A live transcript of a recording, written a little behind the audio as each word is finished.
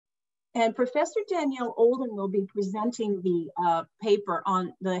And Professor Danielle Olden will be presenting the paper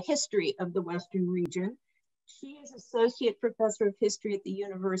on the history of the Western region. She is Associate Professor of History at the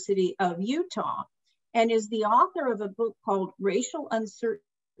University of Utah and is the author of a book called Racial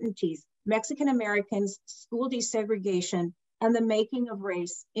Uncertainties, Mexican Americans, School Desegregation, and the Making of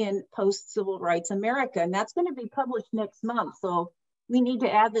Race in Post-Civil Rights America. And that's going to be published next month. So we need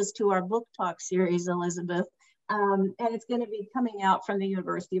to add this to our book talk series, Elizabeth. And it's going to be coming out from the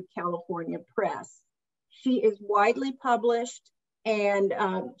University of California Press. She is widely published, and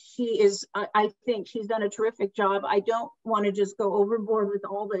she is, I think she's done a terrific job. I don't want to just go overboard with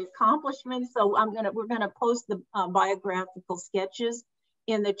all the accomplishments, so we're gonna post the biographical sketches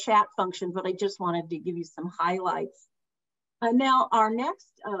in the chat function, but I just wanted to give you some highlights. Now, our next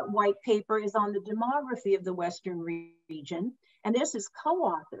white paper is on the demography of the Western region, and this is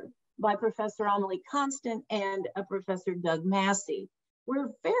co-authored by Professor Amelie Constant and Professor Doug Massey. We're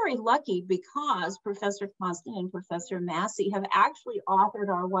very lucky because Professor Constant and Professor Massey have actually authored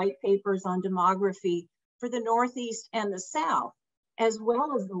our white papers on demography for the Northeast and the South, as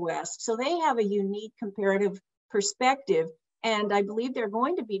well as the West. So they have a unique comparative perspective. And I believe they're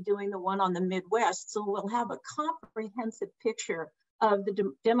going to be doing the one on the Midwest. So we'll have a comprehensive picture of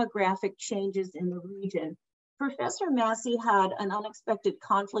the demographic changes in the region. Professor Massey had an unexpected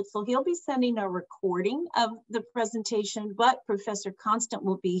conflict, so he'll be sending a recording of the presentation, but Professor Constant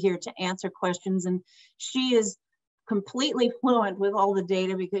will be here to answer questions, and she is completely fluent with all the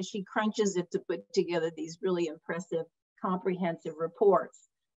data because she crunches it to put together these really impressive, comprehensive reports.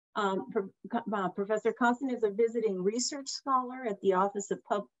 Professor Constant is a visiting research scholar at the Office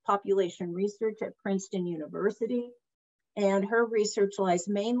of Population Research at Princeton University, and her research lies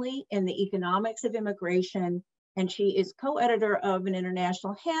mainly in the economics of immigration, and she is co-editor of an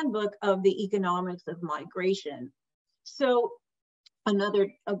international handbook of the economics of migration. So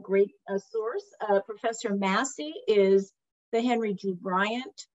a great source, Professor Massey is the Henry G.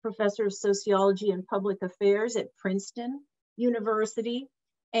 Bryant Professor of Sociology and Public Affairs at Princeton University.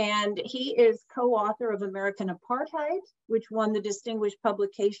 And he is co-author of American Apartheid, which won the Distinguished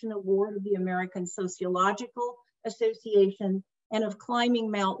Publication Award of the American Sociological Association, and of Climbing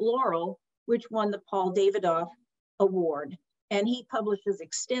Mount Laurel, which won the Paul Davidoff Award. And he publishes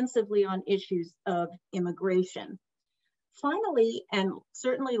extensively on issues of immigration. Finally, and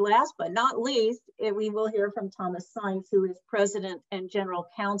certainly last but not least, we will hear from Thomas Saenz, who is President and General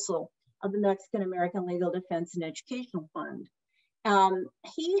Counsel of the Mexican American Legal Defense and Educational Fund.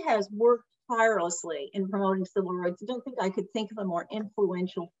 He has worked tirelessly in promoting civil rights. I don't think I could think of a more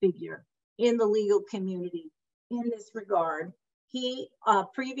influential figure in the legal community in this regard. He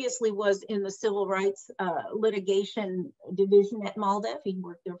previously was in the civil rights litigation division at MALDEF. He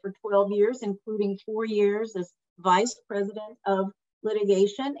worked there for 12 years, including 4 years as vice president of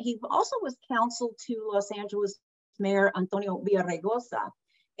litigation. He also was counsel to Los Angeles Mayor Antonio Villaraigosa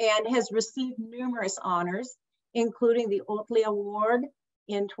and has received numerous honors, including the Otley Award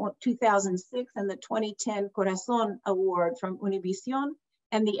in 2006 and the 2010 Corazon Award from Univision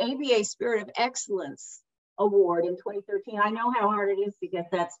and the ABA Spirit of Excellence Award in 2013. I know how hard it is to get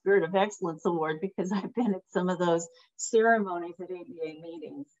that Spirit of Excellence Award because I've been at some of those ceremonies at ABA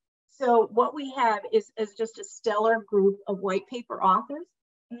meetings. So what we have is just a stellar group of white paper authors.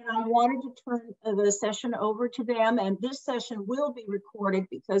 And I wanted to turn the session over to them. And this session will be recorded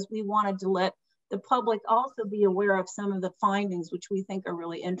because we wanted to let the public also be aware of some of the findings, which we think are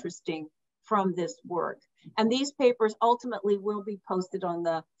really interesting from this work. And these papers ultimately will be posted on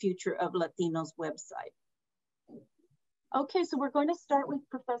the Future of Latinos website. Okay, so we're going to start with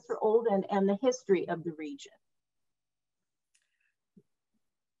Professor Olden and the history of the region.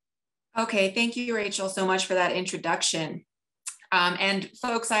 Okay, thank you, Rachel, so much for that introduction. And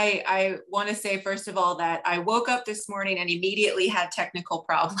folks, I want to say, first of all, that I woke up this morning and immediately had technical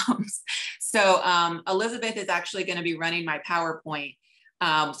problems. So Elizabeth is actually going to be running my PowerPoint.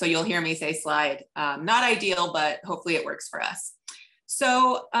 So you'll hear me say slide. Not ideal, but hopefully it works for us.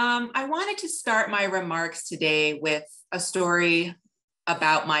 So I wanted to start my remarks today with a story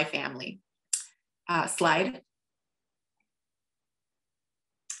about my family. Slide.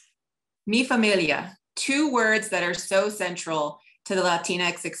 Mi familia, 2 words that are so central to the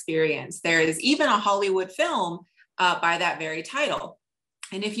Latinx experience. There is even a Hollywood film by that very title.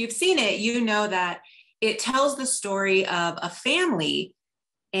 And if you've seen it, you know that it tells the story of a family.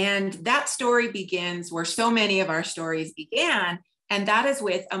 And that story begins where so many of our stories began, and that is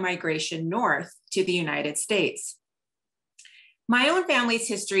with a migration north to the United States. My own family's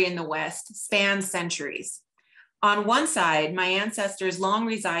history in the West spans centuries. On one side, my ancestors long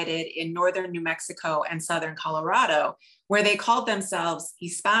resided in northern New Mexico and southern Colorado, where they called themselves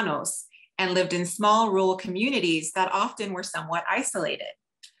Hispanos and lived in small rural communities that often were somewhat isolated.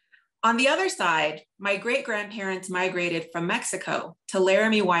 On the other side, my great-grandparents migrated from Mexico to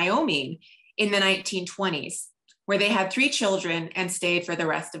Laramie, Wyoming in the 1920s, where they had 3 children and stayed for the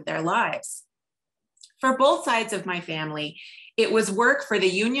rest of their lives. For both sides of my family, it was work for the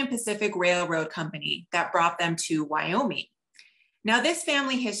Union Pacific Railroad Company that brought them to Wyoming. Now, this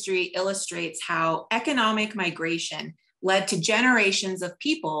family history illustrates how economic migration led to generations of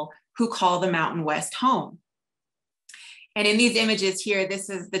people who call the Mountain West home. And in these images here, this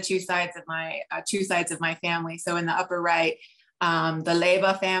is the two sides of my family. So in the upper right, the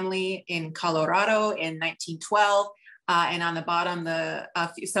Leyva family in Colorado in 1912, and on the bottom,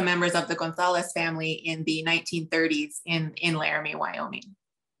 some members of the Gonzalez family in the 1930s in Laramie, Wyoming.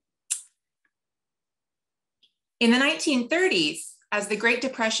 In the 1930s, as the Great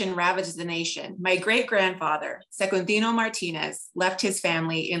Depression ravaged the nation, my great-grandfather, Secundino Martinez, left his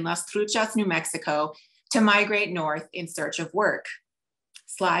family in Las Truchas, New Mexico, to migrate north in search of work.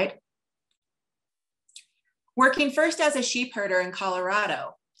 Slide. Working first as a sheep herder in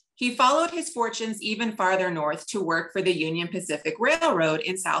Colorado, he followed his fortunes even farther north to work for the Union Pacific Railroad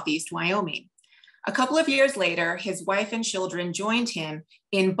in southeast Wyoming. A couple of years later, his wife and children joined him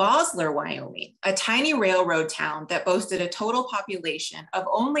in Bosler, Wyoming, a tiny railroad town that boasted a total population of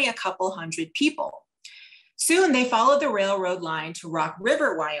only a couple hundred people. Soon they followed the railroad line to Rock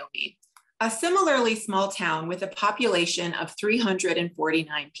River, Wyoming, a similarly small town with a population of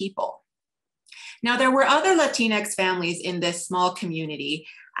 349 people. Now, there were other Latinx families in this small community,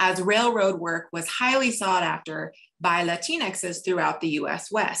 as railroad work was highly sought after by Latinxes throughout the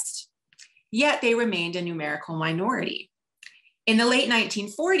US West. Yet they remained a numerical minority. In the late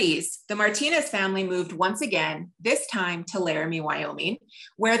 1940s, the Martinez family moved once again, this time to Laramie, Wyoming,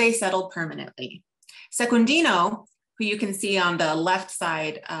 where they settled permanently. Secundino, who you can see on the left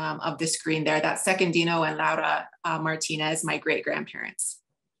side of the screen there, that's Secundino and Laura Martinez, my great-grandparents.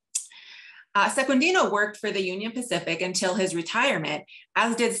 Secundino worked for the Union Pacific until his retirement,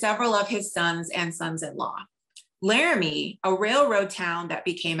 as did several of his sons and sons-in-law. Laramie, a railroad town that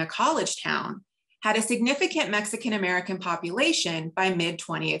became a college town, had a significant Mexican-American population by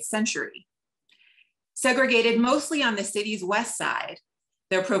mid-20th century. Segregated mostly on the city's west side,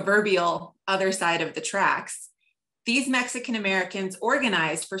 their proverbial other side of the tracks, these Mexican-Americans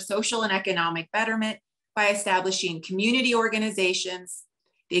organized for social and economic betterment by establishing community organizations.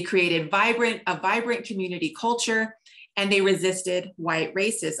 They created a vibrant community culture, and they resisted white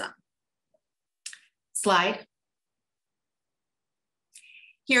racism. Slide.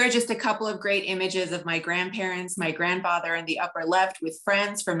 Here are just a couple of great images of my grandparents, my grandfather in the upper left with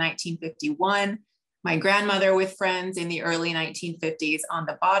friends from 1951, my grandmother with friends in the early 1950s on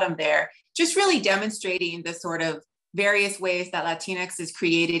the bottom there, just really demonstrating the sort of various ways that Latinx has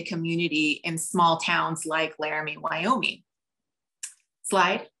created community in small towns like Laramie, Wyoming.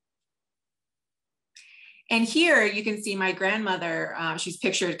 Slide. And here you can see my grandmother, she's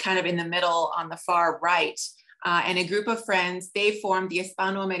pictured kind of in the middle on the far right, and a group of friends. They formed the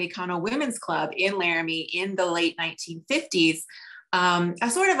Hispano-Americano Women's Club in Laramie in the late 1950s, a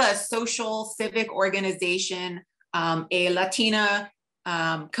sort of a social civic organization, a Latina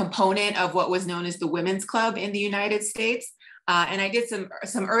component of what was known as the Women's Club in the United States. And I did some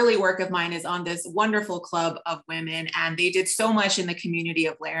early work of mine is on this wonderful club of women, and they did so much in the community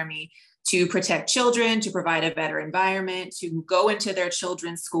of Laramie to protect children, to provide a better environment, to go into their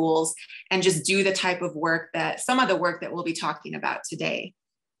children's schools and just do the type of work some of the work that we'll be talking about today.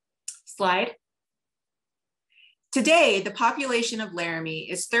 Slide. Today, the population of Laramie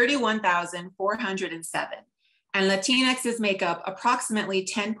is 31,407, and Latinxes make up approximately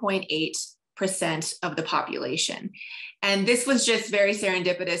 10.8% of the population. And this was just very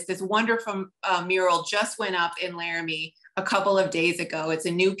serendipitous. This wonderful mural just went up in Laramie a couple of days ago. It's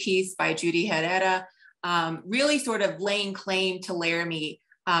a new piece by Judy Herrera, really sort of laying claim to Laramie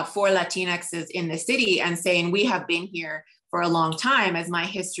for Latinxes in the city and saying we have been here for a long time, as my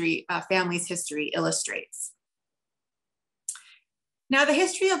family's history illustrates. Now, the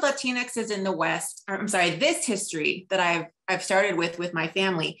history of Latinxes in the West, this history that I've started with my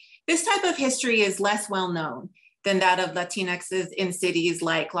family, this type of history is less well known than that of Latinxes in cities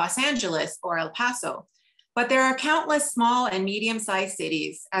like Los Angeles or El Paso. But there are countless small and medium-sized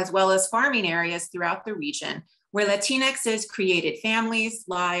cities, as well as farming areas throughout the region, where Latinxes created families,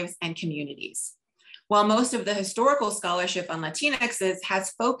 lives, and communities. While most of the historical scholarship on Latinxes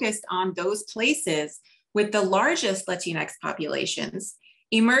has focused on those places with the largest Latinx populations,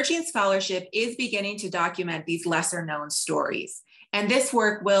 emerging scholarship is beginning to document these lesser known stories. And this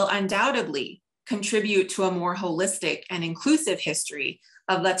work will undoubtedly contribute to a more holistic and inclusive history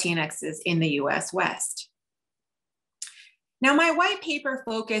of Latinxes in the US West. Now, my white paper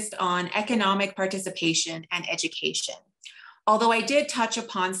focused on economic participation and education, although I did touch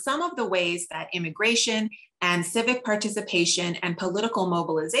upon some of the ways that immigration and civic participation and political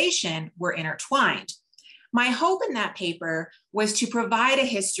mobilization were intertwined. My hope in that paper was to provide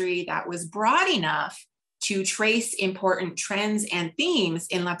a history that was broad enough to trace important trends and themes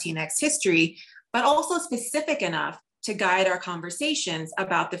in Latinx history, but also specific enough to guide our conversations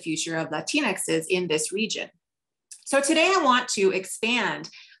about the future of Latinxes in this region. So today I want to expand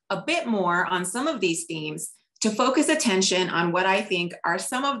a bit more on some of these themes to focus attention on what I think are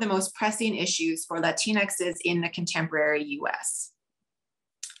some of the most pressing issues for Latinxes in the contemporary US.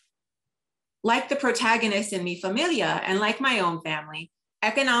 Like the protagonist in Mi Familia and like my own family,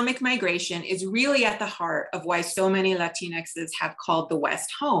 economic migration is really at the heart of why so many Latinxes have called the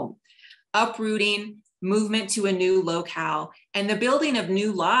West home. Uprooting, movement to a new locale, and the building of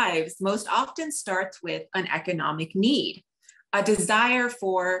new lives most often starts with an economic need, a desire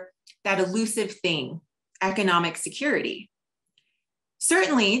for that elusive thing, economic security.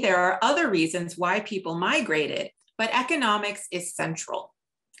 Certainly, there are other reasons why people migrated, but economics is central.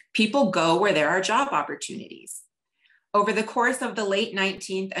 People go where there are job opportunities. Over the course of the late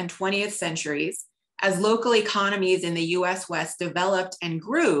 19th and 20th centuries, as local economies in the US West developed and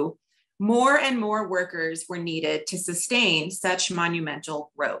grew, more and more workers were needed to sustain such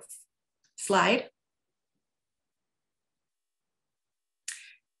monumental growth. Slide.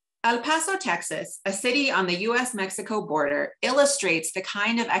 El Paso, Texas, a city on the US-Mexico border, illustrates the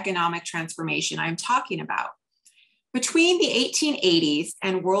kind of economic transformation I'm talking about. Between the 1880s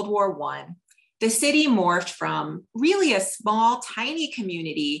and World War I, the city morphed from really a small, tiny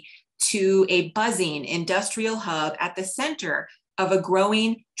community to a buzzing industrial hub at the center of a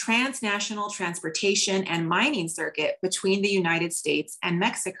growing transnational transportation and mining circuit between the United States and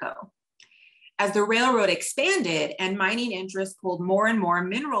Mexico. As the railroad expanded and mining interests pulled more and more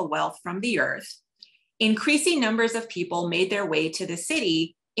mineral wealth from the earth, increasing numbers of people made their way to the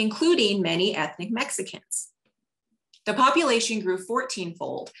city, including many ethnic Mexicans. The population grew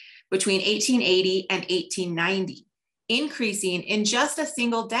 14-fold between 1880 and 1890, increasing in just a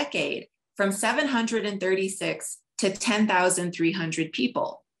single decade from 736 to 10,300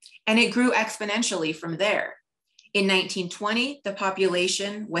 people, and it grew exponentially from there. In 1920, the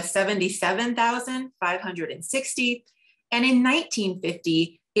population was 77,560, and in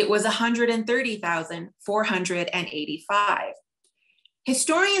 1950, it was 130,485.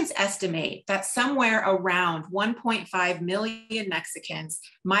 Historians estimate that somewhere around 1.5 million Mexicans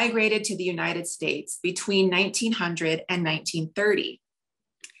migrated to the United States between 1900 and 1930.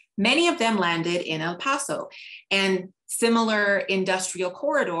 Many of them landed in El Paso and similar industrial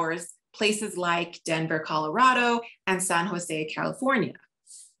corridors, places like Denver, Colorado, and San Jose, California.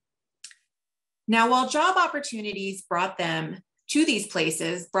 Now, while job opportunities brought them to these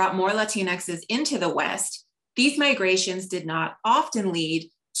places, brought more Latinxes into the West, these migrations did not often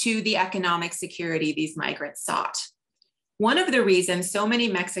lead to the economic security these migrants sought. One of the reasons so many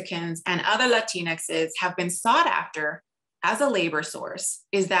Mexicans and other Latinxes have been sought after as a labor source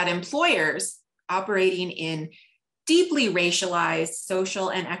is that employers operating in deeply racialized social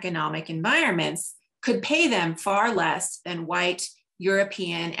and economic environments could pay them far less than white,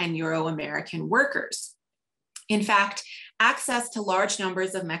 European, and Euro-American workers. In fact, access to large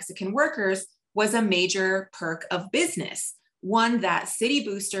numbers of Mexican workers was a major perk of business, one that city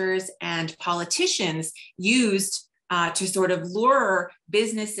boosters and politicians used to sort of lure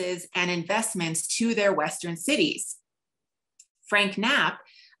businesses and investments to their Western cities. Frank Knapp,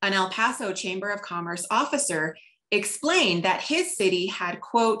 an El Paso Chamber of Commerce officer, explained that his city had,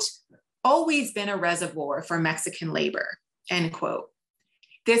 quote, always been a reservoir for Mexican labor, end quote.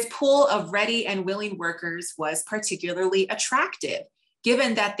 This pool of ready and willing workers was particularly attractive,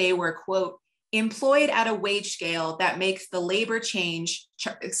 given that they were, quote, employed at a wage scale that makes the labor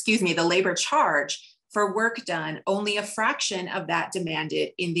charge for work done only a fraction of that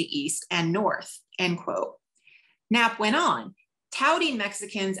demanded in the East and North, end quote. Knapp went on, touting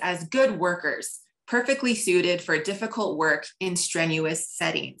Mexicans as good workers, perfectly suited for difficult work in strenuous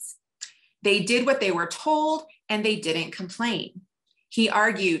settings. They did what they were told and they didn't complain. He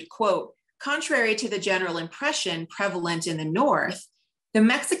argued, quote, contrary to the general impression prevalent in the North, the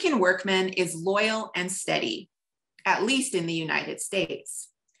Mexican workman is loyal and steady, at least in the United States.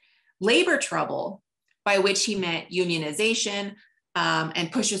 Labor trouble, by which he meant unionization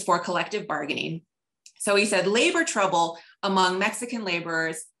and pushes for collective bargaining. So he said labor trouble among Mexican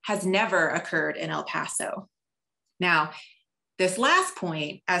laborers has never occurred in El Paso. Now, This last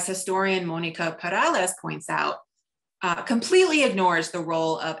point, as historian Monica Perales points out, completely ignores the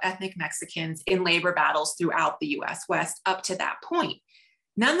role of ethnic Mexicans in labor battles throughout the US West up to that point.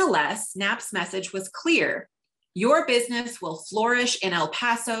 Nonetheless, Knapp's message was clear. Your business will flourish in El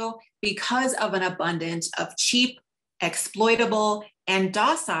Paso because of an abundance of cheap, exploitable, and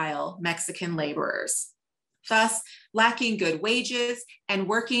docile Mexican laborers. Thus, lacking good wages and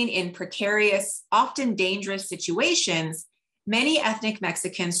working in precarious, often dangerous situations, many ethnic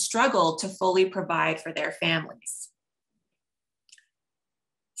Mexicans struggled to fully provide for their families.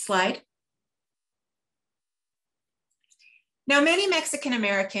 Slide. Now, many Mexican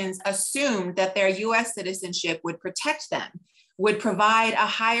Americans assumed that their US citizenship would protect them, would provide a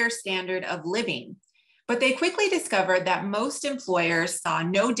higher standard of living, but they quickly discovered that most employers saw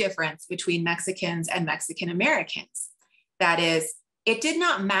no difference between Mexicans and Mexican Americans. That is, it did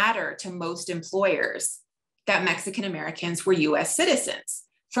not matter to most employers that Mexican Americans were US citizens.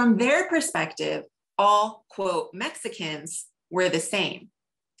 From their perspective, all, quote, Mexicans were the same.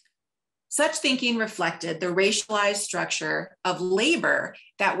 Such thinking reflected the racialized structure of labor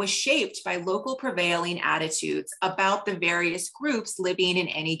that was shaped by local prevailing attitudes about the various groups living in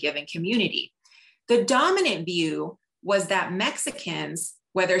any given community. The dominant view was that Mexicans,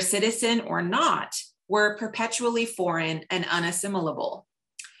 whether citizen or not, were perpetually foreign and unassimilable.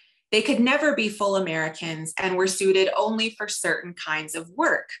 They could never be full Americans and were suited only for certain kinds of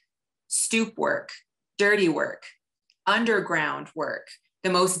work: stoop work, dirty work, underground work, the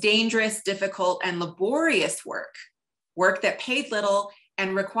most dangerous, difficult, and laborious work, work that paid little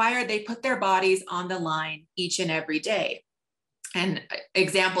and required they put their bodies on the line each and every day. And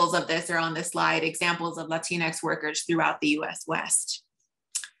examples of this are on this slide, examples of Latinx workers throughout the US West.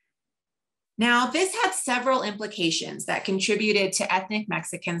 Now, this had several implications that contributed to ethnic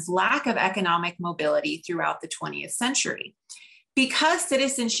Mexicans' lack of economic mobility throughout the 20th century. Because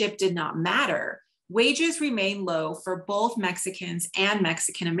citizenship did not matter, wages remained low for both Mexicans and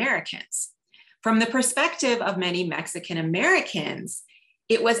Mexican Americans. From the perspective of many Mexican Americans,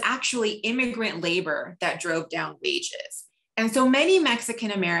 it was actually immigrant labor that drove down wages. And so many Mexican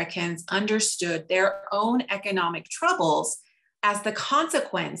Americans understood their own economic troubles as the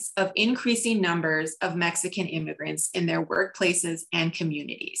consequence of increasing numbers of Mexican immigrants in their workplaces and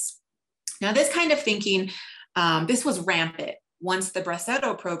communities. Now, this kind of thinking, this was rampant once the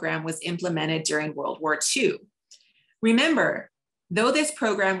Bracero program was implemented during World War II. Remember, though this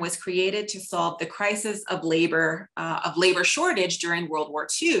program was created to solve the crisis of labor shortage during World War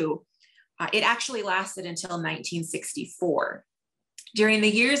II, it actually lasted until 1964. During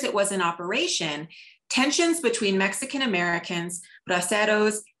the years it was in operation, tensions between Mexican Americans,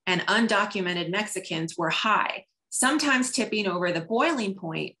 braceros, and undocumented Mexicans were high, sometimes tipping over the boiling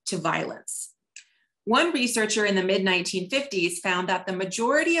point to violence. One researcher in the mid-1950s found that the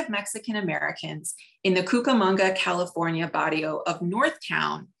majority of Mexican Americans in the Cucamonga, California barrio of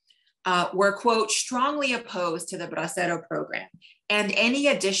Northtown were, quote, strongly opposed to the Bracero program and any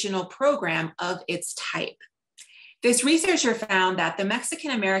additional program of its type. This researcher found that the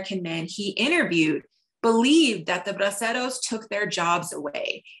Mexican American men he interviewed believed that the Braceros took their jobs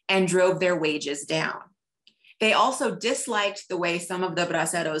away and drove their wages down. They also disliked the way some of the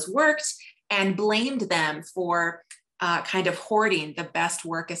Braceros worked and blamed them for kind of hoarding the best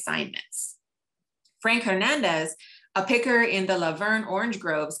work assignments. Frank Hernandez, a picker in the Laverne orange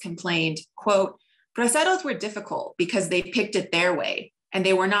groves, complained, quote, Braceros were difficult because they picked it their way and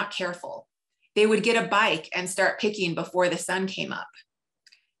they were not careful. They would get a bike and start picking before the sun came up,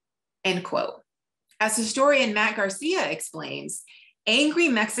 end quote. As historian Matt Garcia explains, angry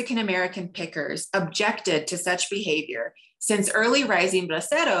Mexican American pickers objected to such behavior since early rising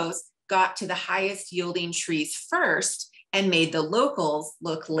braceros got to the highest yielding trees first and made the locals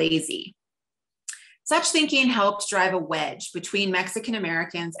look lazy. Such thinking helped drive a wedge between Mexican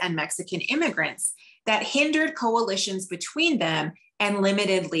Americans and Mexican immigrants that hindered coalitions between them and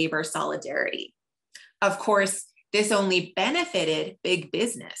limited labor solidarity. Of course, this only benefited big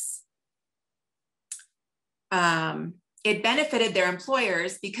business. It benefited their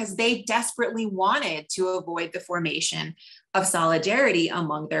employers because they desperately wanted to avoid the formation of solidarity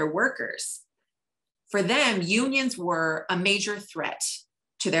among their workers. For them, unions were a major threat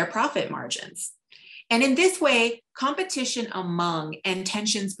to their profit margins. And in this way, competition among and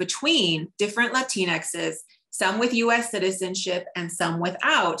tensions between different Latinxes, some with US citizenship and some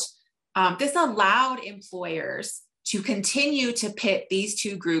without, this allowed employers to continue to pit these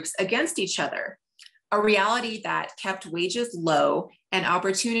two groups against each other, a reality that kept wages low and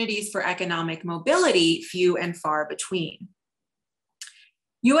opportunities for economic mobility few and far between.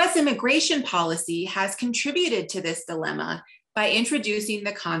 US immigration policy has contributed to this dilemma by introducing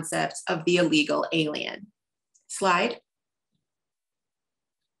the concept of the illegal alien. Slide.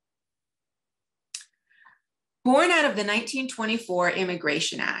 Born out of the 1924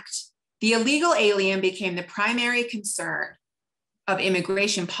 Immigration Act, the illegal alien became the primary concern of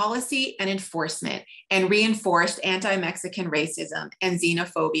immigration policy and enforcement, and reinforced anti-Mexican racism and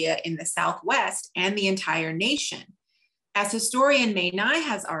xenophobia in the Southwest and the entire nation. As historian May Nye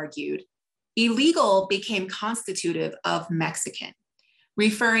has argued, illegal became constitutive of Mexican,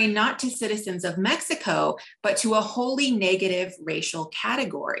 referring not to citizens of Mexico, but to a wholly negative racial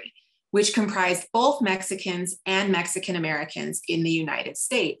category, which comprised both Mexicans and Mexican Americans in the United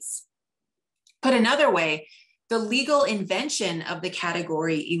States. Put another way, the legal invention of the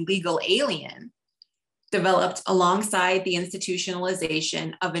category illegal alien developed alongside the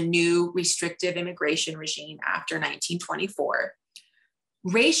institutionalization of a new restrictive immigration regime after 1924,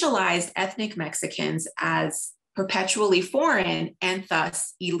 racialized ethnic Mexicans as perpetually foreign and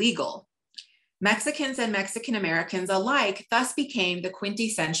thus illegal. Mexicans and Mexican Americans alike thus became the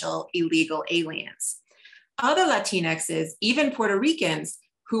quintessential illegal aliens. Other Latinxes, even Puerto Ricans,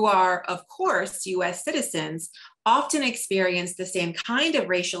 who are, of course, US citizens, often experience the same kind of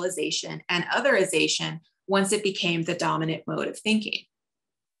racialization and otherization once it became the dominant mode of thinking.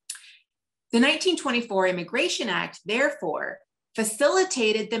 The 1924 Immigration Act, therefore,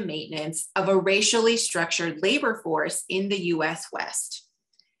 facilitated the maintenance of a racially structured labor force in the US West.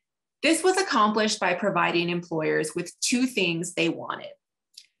 This was accomplished by providing employers with two things they wanted.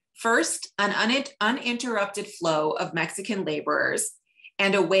 First, an uninterrupted flow of Mexican laborers,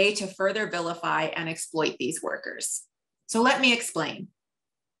 and a way to further vilify and exploit these workers. So let me explain.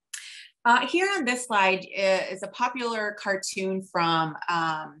 Here on this slide is a popular cartoon from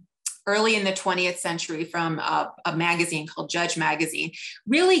early in the 20th century from a magazine called Judge Magazine,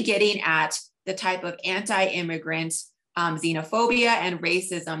 really getting at the type of anti-immigrant xenophobia and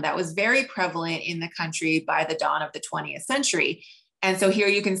racism that was very prevalent in the country by the dawn of the 20th century. And so here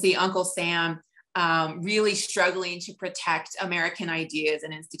you can see Uncle Sam really struggling to protect American ideas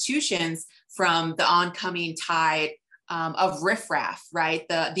and institutions from the oncoming tide of riffraff, right?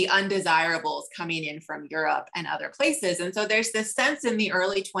 The undesirables coming in from Europe and other places. And so there's this sense in the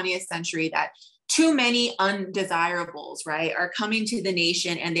early 20th century that too many undesirables, right, are coming to the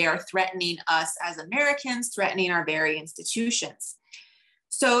nation, and they are threatening us as Americans, threatening our very institutions.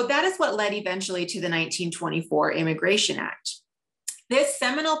 So that is what led eventually to the 1924 Immigration Act. This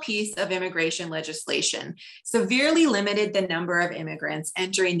seminal piece of immigration legislation severely limited the number of immigrants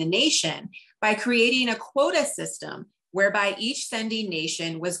entering the nation by creating a quota system whereby each sending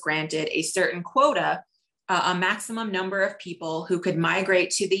nation was granted a certain quota, a maximum number of people who could migrate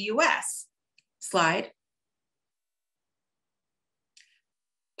to the US. Slide.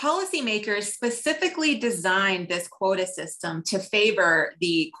 Policymakers specifically designed this quota system to favor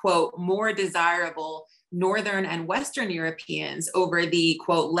the, quote, more desirable Northern and Western Europeans over the,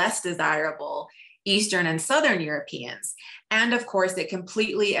 quote, less desirable Eastern and Southern Europeans. And of course, it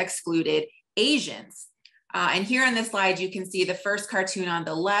completely excluded Asians. And here on this slide, you can see the first cartoon on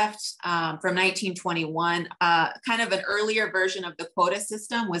the left from 1921. Kind of an earlier version of the quota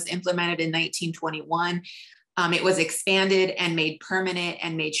system was implemented in 1921. It was expanded and made permanent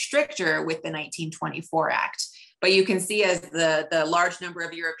and made stricter with the 1924 Act. But you can see as the large number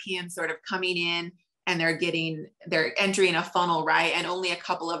of Europeans sort of coming in, and they're entering a funnel, right? And only a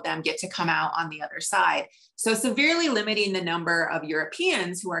couple of them get to come out on the other side. So severely limiting the number of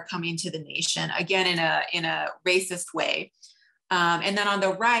Europeans who are coming to the nation, again, in a racist way. And then on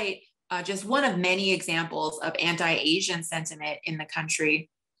the right, just one of many examples of anti-Asian sentiment in the country.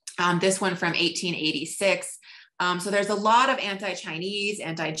 This one from 1886. So there's a lot of anti-Chinese,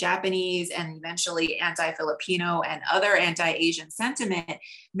 anti-Japanese, and eventually anti-Filipino and other anti-Asian sentiment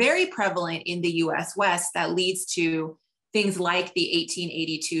very prevalent in the US West that leads to things like the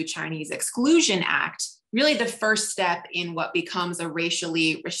 1882 Chinese Exclusion Act, really the first step in what becomes a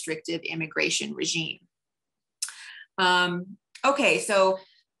racially restrictive immigration regime. Okay, so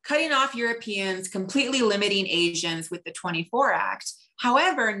cutting off Europeans, completely limiting Asians with the 24 Act.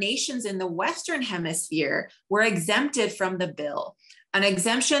 However, nations in the Western Hemisphere were exempted from the bill, an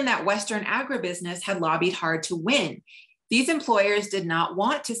exemption that Western agribusiness had lobbied hard to win. These employers did not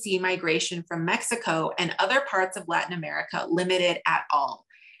want to see migration from Mexico and other parts of Latin America limited at all.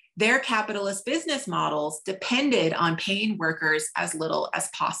 Their capitalist business models depended on paying workers as little as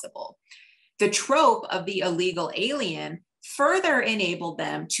possible. The trope of the illegal alien further enabled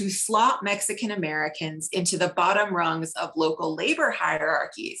them to slot Mexican Americans into the bottom rungs of local labor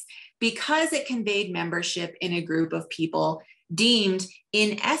hierarchies because it conveyed membership in a group of people deemed,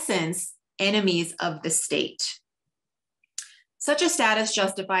 in essence, enemies of the state. Such a status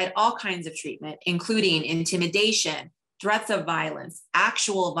justified all kinds of treatment, including intimidation, threats of violence,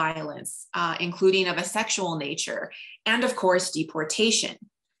 actual violence, including of a sexual nature, and of course, deportation.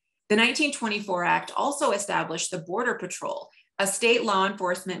 The 1924 Act also established the Border Patrol, a state law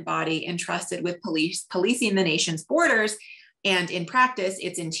enforcement body entrusted with policing the nation's borders and in practice,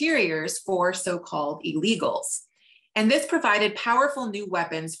 its interiors for so-called illegals. And this provided powerful new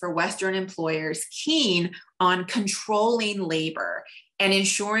weapons for Western employers keen on controlling labor and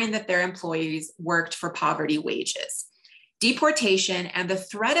ensuring that their employees worked for poverty wages. Deportation and the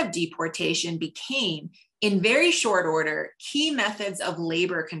threat of deportation became, in very short order, key methods of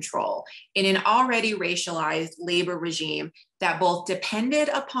labor control in an already racialized labor regime that both depended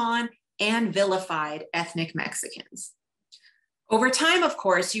upon and vilified ethnic Mexicans. Over time, of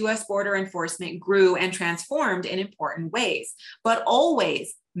course, US border enforcement grew and transformed in important ways, but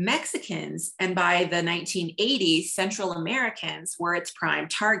always Mexicans, and by the 1980s, Central Americans were its prime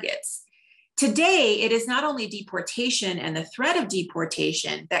targets. Today, it is not only deportation and the threat of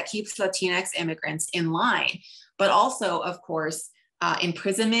deportation that keeps Latinx immigrants in line, but also, of course,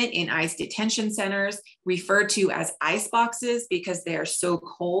 imprisonment in ICE detention centers, referred to as ice boxes because they are so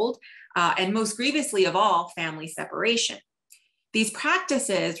cold, and most grievously of all, family separation. These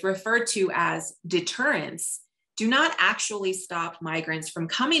practices, referred to as deterrence, do not actually stop migrants from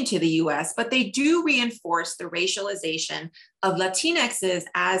coming to the US, but they do reinforce the racialization of Latinxes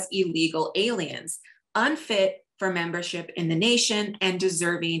as illegal aliens, unfit for membership in the nation and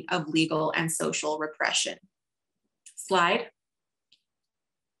deserving of legal and social repression. Slide.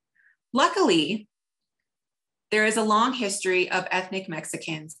 Luckily, there is a long history of ethnic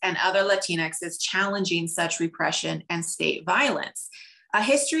Mexicans and other Latinxes challenging such repression and state violence, a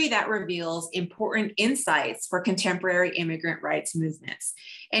history that reveals important insights for contemporary immigrant rights movements.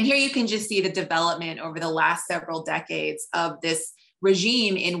 And here you can just see the development over the last several decades of this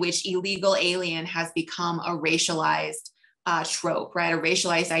regime in which illegal alien has become a racialized trope, right? A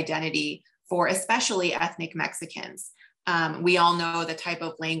racialized identity for especially ethnic Mexicans. We all know the type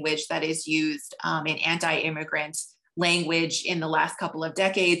of language that is used in anti-immigrant language in the last couple of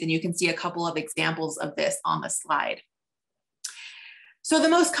decades, and you can see a couple of examples of this on the slide. So the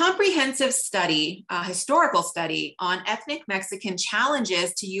most comprehensive study, historical study on ethnic Mexican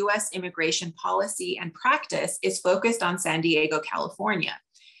challenges to US immigration policy and practice is focused on San Diego, California,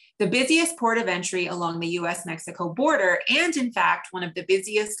 the busiest port of entry along the US-Mexico border, and in fact, one of the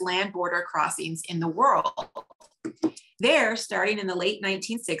busiest land border crossings in the world. There, starting in the late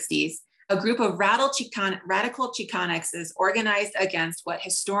 1960s, a group of radical Chicanxes organized against what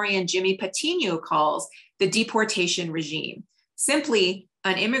historian Jimmy Patino calls the deportation regime. Simply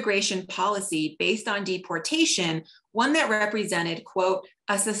an immigration policy based on deportation, one that represented, quote,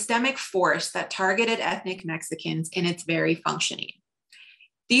 a systemic force that targeted ethnic Mexicans in its very functioning.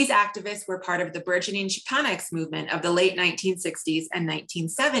 These activists were part of the burgeoning Chicanx movement of the late 1960s and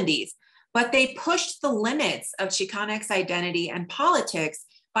 1970s, but they pushed the limits of Chicanx identity and politics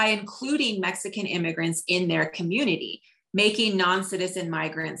by including Mexican immigrants in their community, making non-citizen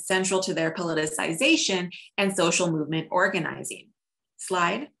migrants central to their politicization and social movement organizing.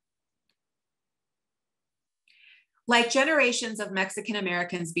 Slide. Like generations of Mexican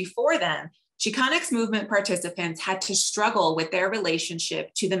Americans before them, Chicanx movement participants had to struggle with their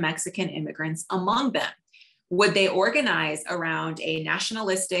relationship to the Mexican immigrants among them. Would they organize around a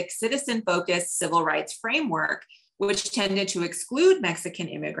nationalistic, citizen-focused civil rights framework, which tended to exclude Mexican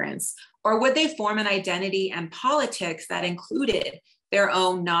immigrants, or would they form an identity and politics that included their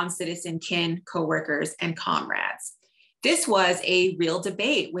own non-citizen kin, coworkers, and comrades? This was a real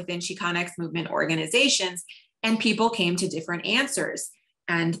debate within Chicanx movement organizations, and people came to different answers,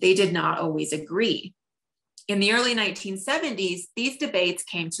 and they did not always agree. In the early 1970s, these debates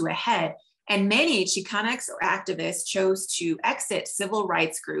came to a head, and many Chicanx activists chose to exit civil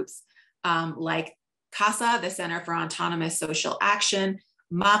rights groups like CASA, the Center for Autonomous Social Action,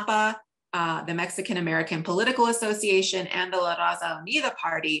 MAPA, the Mexican American Political Association, and the La Raza Unida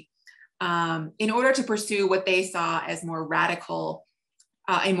Party, in order to pursue what they saw as a more radical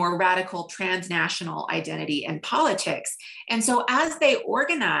transnational identity and politics. And so as they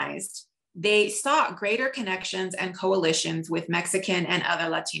organized, they sought greater connections and coalitions with Mexican and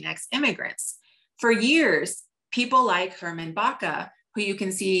other Latinx immigrants. For years, people like Herman Baca, who you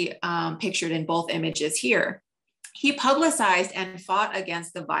can see pictured in both images here, he publicized and fought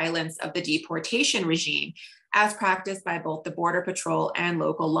against the violence of the deportation regime as practiced by both the Border Patrol and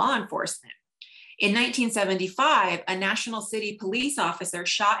local law enforcement. In 1975, a National City police officer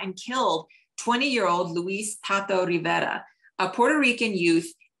shot and killed 20-year-old Luis Tato Rivera, a Puerto Rican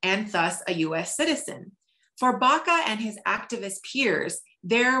youth and thus a US citizen. For Baca and his activist peers,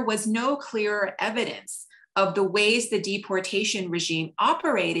 there was no clearer evidence of the ways the deportation regime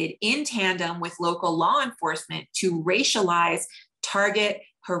operated in tandem with local law enforcement to racialize, target,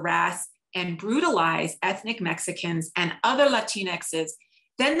 harass, and brutalize ethnic Mexicans and other Latinxes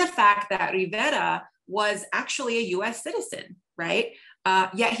than the fact that Rivera was actually a US citizen, right?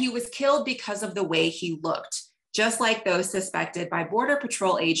 Yet he was killed because of the way he looked, just like those suspected by Border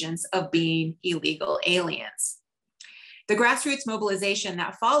Patrol agents of being illegal aliens. The grassroots mobilization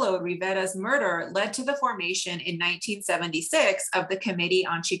that followed Rivera's murder led to the formation in 1976 of the Committee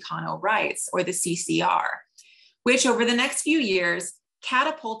on Chicano Rights, or the CCR, which over the next few years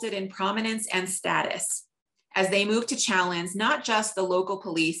catapulted in prominence and status as they moved to challenge not just the local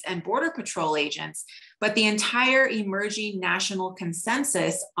police and Border Patrol agents, but the entire emerging national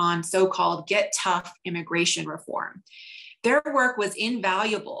consensus on so-called get tough immigration reform. Their work was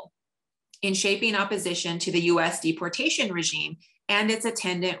invaluable in shaping opposition to the US deportation regime and its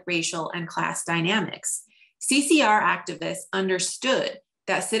attendant racial and class dynamics. CCR activists understood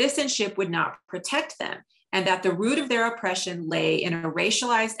that citizenship would not protect them and that the root of their oppression lay in a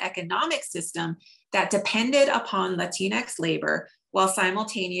racialized economic system that depended upon Latinx labor while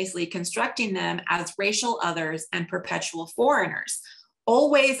simultaneously constructing them as racial others and perpetual foreigners,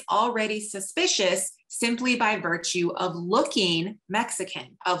 always already suspicious simply by virtue of looking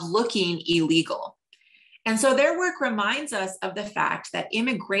Mexican, of looking illegal. And so their work reminds us of the fact that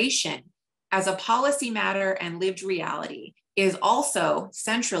immigration as a policy matter and lived reality is also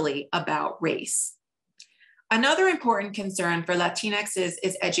centrally about race. Another important concern for Latinxes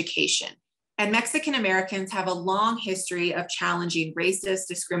is education. And Mexican Americans have a long history of challenging racist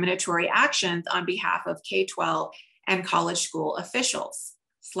discriminatory actions on behalf of K-12 and college school officials.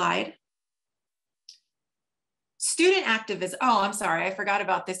 Slide. Student activism, oh, I'm sorry, I forgot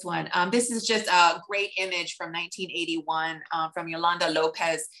about this one. This is just a great image from 1981 from Yolanda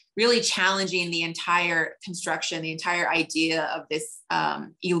Lopez, really challenging the entire construction, the entire idea of this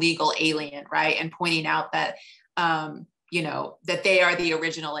illegal alien, right? And pointing out that, you know, that they are the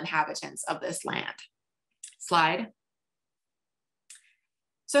original inhabitants of this land. Slide.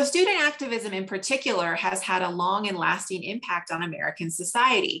 So student activism in particular has had a long and lasting impact on American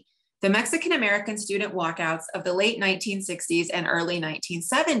society. The Mexican American student walkouts of the late 1960s and early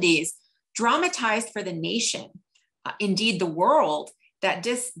 1970s dramatized for the nation, indeed the world, that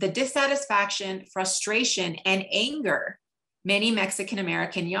the dissatisfaction, frustration, and anger many Mexican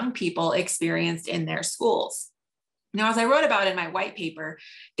American young people experienced in their schools. Now, as I wrote about in my white paper,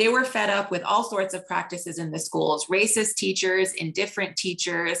 they were fed up with all sorts of practices in the schools, racist teachers, indifferent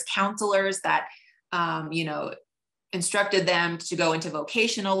teachers, counselors that, you know, instructed them to go into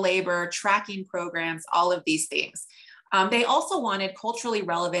vocational labor, tracking programs, all of these things. They also wanted culturally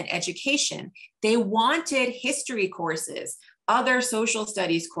relevant education. They wanted history courses, other social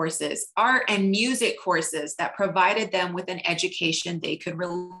studies courses, art and music courses that provided them with an education they could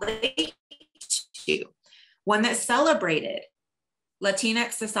relate to, one that celebrated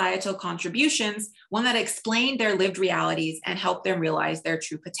Latinx societal contributions, one that explained their lived realities and helped them realize their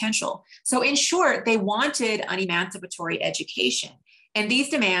true potential. So in short, they wanted an emancipatory education. And these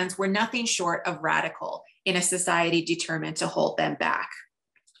demands were nothing short of radical in a society determined to hold them back.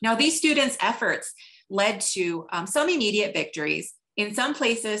 Now, these students' efforts led to some immediate victories. In some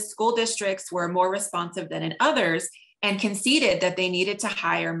places, school districts were more responsive than in others and conceded that they needed to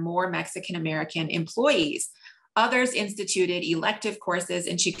hire more Mexican American employees. Others instituted elective courses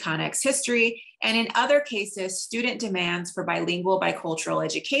in Chicanx history, and in other cases, student demands for bilingual bicultural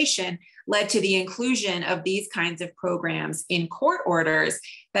education led to the inclusion of these kinds of programs in court orders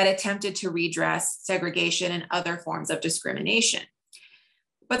that attempted to redress segregation and other forms of discrimination.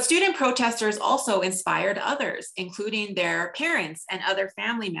 But student protesters also inspired others, including their parents and other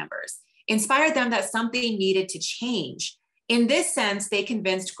family members, inspired them that something needed to change. In this sense, they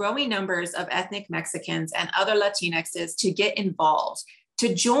convinced growing numbers of ethnic Mexicans and other Latinxes to get involved,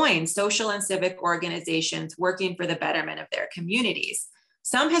 to join social and civic organizations working for the betterment of their communities.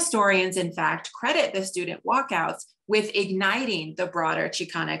 Some historians, in fact, credit the student walkouts with igniting the broader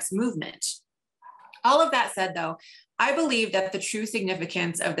Chicanx movement. All of that said, though, I believe that the true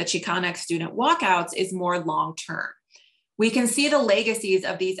significance of the Chicanx student walkouts is more long-term. We can see the legacies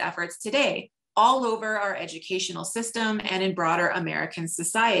of these efforts today, all over our educational system and in broader American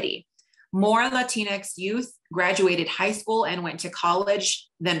society. More Latinx youth graduated high school and went to college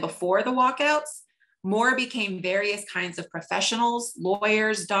than before the walkouts. More became various kinds of professionals,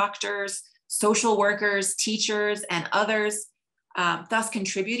 lawyers, doctors, social workers, teachers, and others, thus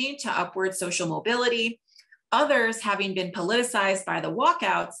contributing to upward social mobility. Others, having been politicized by the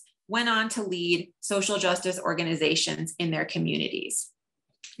walkouts, went on to lead social justice organizations in their communities.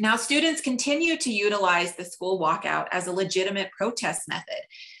 Now, students continue to utilize the school walkout as a legitimate protest method,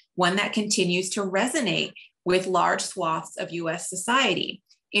 one that continues to resonate with large swaths of US society.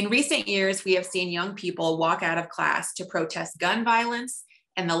 In recent years, we have seen young people walk out of class to protest gun violence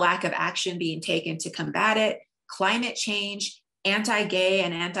and the lack of action being taken to combat it, climate change, anti-gay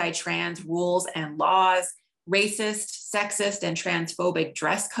and anti-trans rules and laws, racist, sexist, and transphobic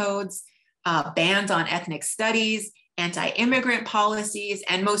dress codes, bans on ethnic studies, anti-immigrant policies,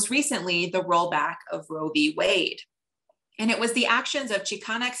 and most recently, the rollback of Roe v. Wade. And it was the actions of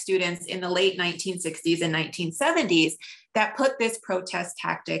Chicanx students in the late 1960s and 1970s that put this protest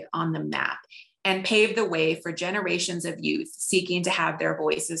tactic on the map and paved the way for generations of youth seeking to have their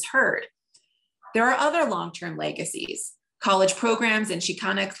voices heard. There are other long-term legacies. College programs in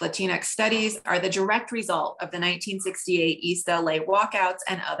Chicanx Latinx studies are the direct result of the 1968 East LA walkouts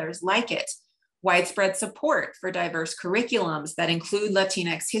and others like it. Widespread support for diverse curriculums that include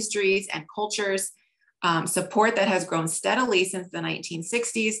Latinx histories and cultures, support that has grown steadily since the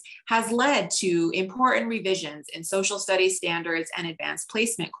 1960s, has led to important revisions in social studies standards and advanced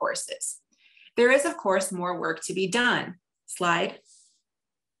placement courses. There is, of course, more work to be done. Slide.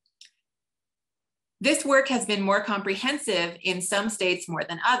 This work has been more comprehensive in some states more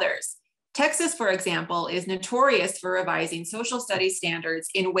than others. Texas, for example, is notorious for revising social studies standards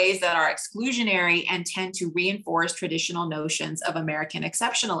in ways that are exclusionary and tend to reinforce traditional notions of American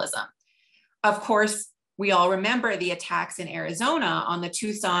exceptionalism. Of course, we all remember the attacks in Arizona on the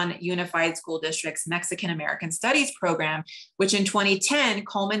Tucson Unified School District's Mexican American Studies program, which in 2010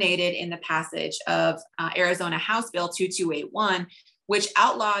 culminated in the passage of Arizona House Bill 2281, which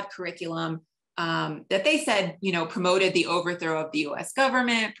outlawed curriculum that they said, promoted the overthrow of the US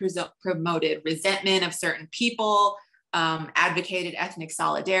government, promoted resentment of certain people, advocated ethnic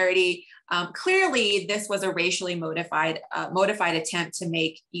solidarity. Clearly, this was a racially motivated attempt to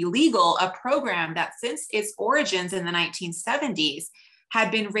make illegal a program that since its origins in the 1970s had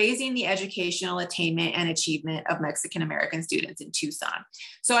been raising the educational attainment and achievement of Mexican American students in Tucson.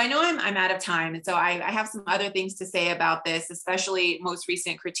 So I know I'm out of time. And so I have some other things to say about this, especially most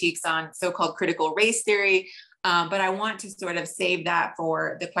recent critiques on so-called critical race theory. But I want to sort of save that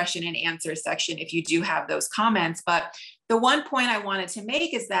for the question and answer section if you do have those comments. But the one point I wanted to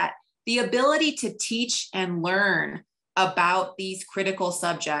make is that the ability to teach and learn about these critical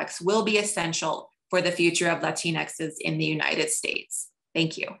subjects will be essential for the future of Latinxes in the United States.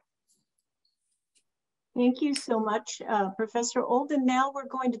 Thank you. Thank you so much, Professor Olden. Now we're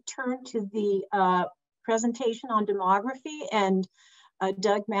going to turn to the presentation on demography, and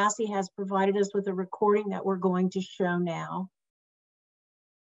Doug Massey has provided us with a recording that we're going to show now.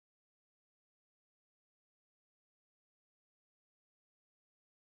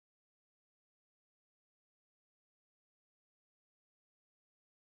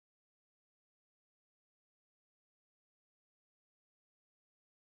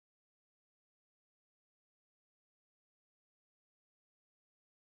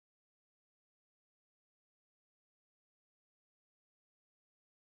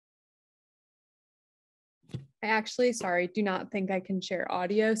 I actually, sorry, do not think I can share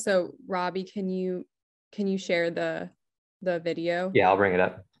audio. So Robbie, can you share the video? Yeah, I'll bring it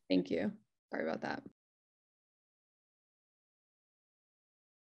up. Thank you. Sorry about that.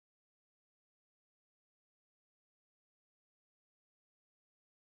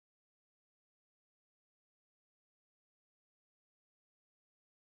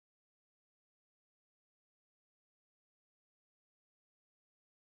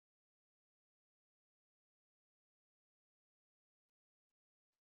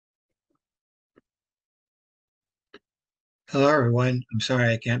 Hello, everyone. I'm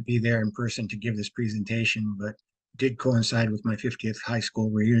sorry I can't be there in person to give this presentation, but it did coincide with my 50th high school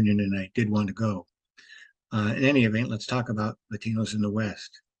reunion, and I did want to go. In any event, let's talk about Latinos in the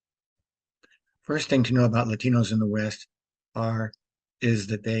West. First thing to know about Latinos in the West is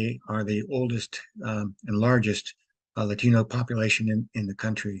that they are the oldest and largest Latino population in the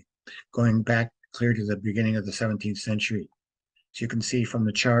country, going back clear to the beginning of the 17th century. As you can see from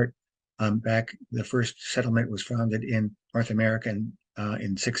the chart, the first settlement was founded in North America in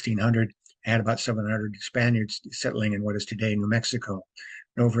 1600, had about 700 Spaniards settling in what is today New Mexico.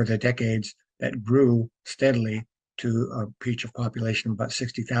 And over the decades, that grew steadily to a peak of population of about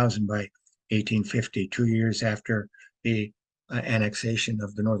 60,000 by 1850, 2 years after the annexation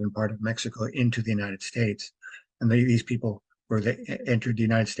of the northern part of Mexico into the United States. And these people entered the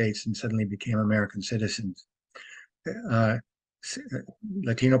United States and suddenly became American citizens.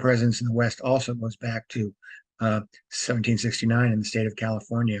 Latino presence in the West also goes back to 1769 in the state of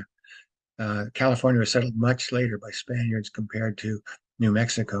California, California was settled much later by Spaniards compared to New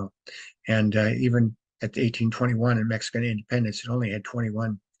Mexico. And even at the 1821 in Mexican independence, it only had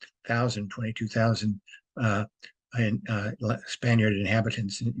 22,000 Spaniard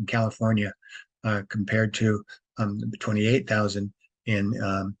inhabitants in California, compared to 28,000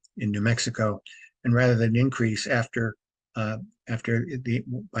 in New Mexico. And rather than increase by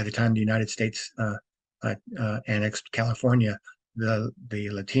the time the United States annexed California, the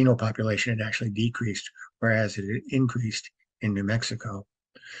Latino population had actually decreased, whereas it had increased in New Mexico.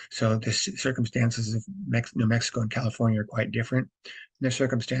 So the circumstances of New Mexico and California are quite different. And the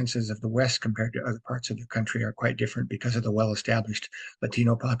circumstances of the West compared to other parts of the country are quite different because of the well-established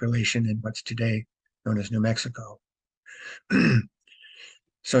Latino population in what's today known as New Mexico.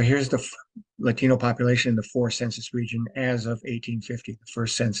 So here's the Latino population in the 4 census region as of 1850, the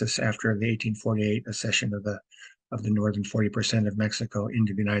first census after the 1848 accession of the northern 40% of Mexico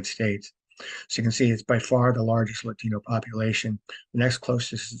into the United States. So you can see it's by far the largest Latino population. The next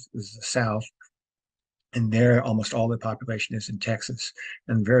closest is the South, and there almost all the population is in Texas,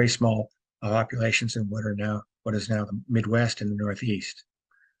 and very small populations in what is now the Midwest and the Northeast.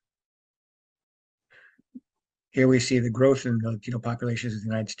 Here we see the growth in the Latino populations of the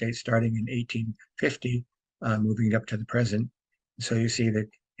United States starting in 1850, moving up to the present. So you see that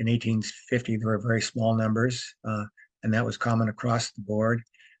in 1850 there were very small numbers, and that was common across the board,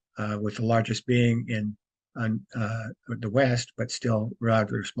 with the largest being in the West, but still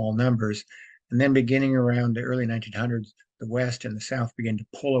rather small numbers. And then beginning around the early 1900s, the West and the South began to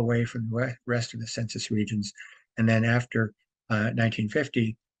pull away from the rest of the census regions. And then after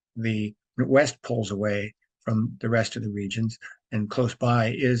 1950, the West pulls away from the rest of the regions, and close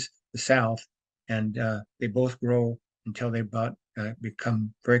by is the South. And they both grow until they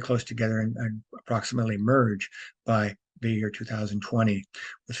become very close together and approximately merge by the year 2020,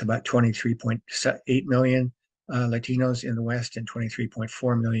 with about 23.8 million Latinos in the West and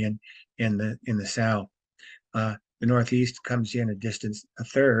 23.4 million in the South. The Northeast comes in a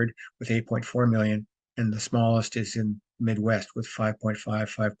third with 8.4 million, and the smallest is in the Midwest with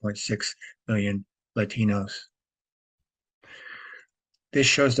 5.6 million Latinos. This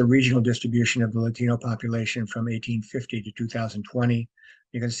shows the regional distribution of the Latino population from 1850 to 2020.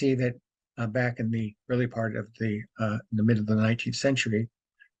 You can see that back in the early part of the mid of the 19th century,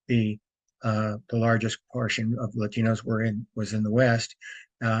 the largest portion of Latinos was in the West,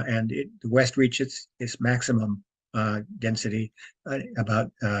 and the West reached its maximum density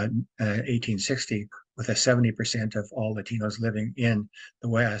about 1860, with a 70% of all Latinos living in the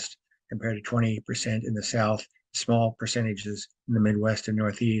West, compared to 20% in the South, small percentages in the Midwest and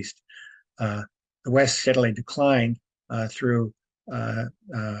Northeast. The West steadily declined through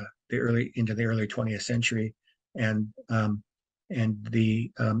into the early 20th century, and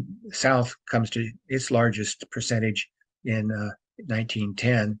the South comes to its largest percentage in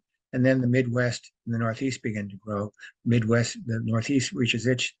 1910, and then the Midwest and the Northeast begin to grow. The Northeast reaches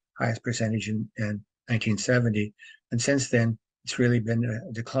its highest percentage in 1970, and since then it's really been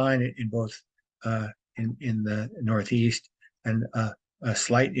a decline in both in the Northeast, and a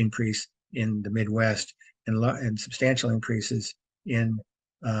slight increase in the Midwest, and substantial increases in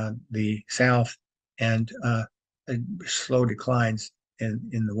the South, and slow declines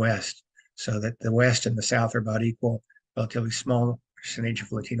in the West, so that the West and the South are about equal. Relatively small percentage of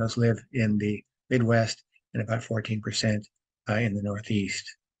Latinos live in the Midwest, and about 14% in the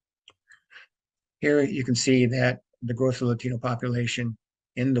Northeast. Here you can see that the growth of the Latino population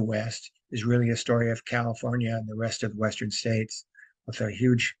in the West is really a story of California and the rest of the Western states, with a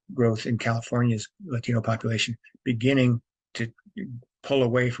huge growth in California's Latino population beginning to pull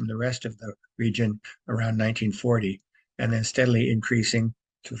away from the rest of the region around 1940, and then steadily increasing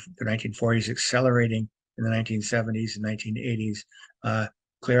to the 1940s, accelerating in the 1970s and 1980s,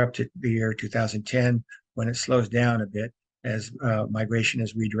 clear up to the year 2010, when it slows down a bit as migration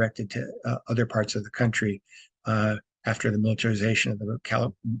is redirected to other parts of the country after the militarization of the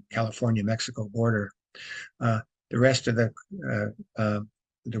California-Mexico border. The rest of the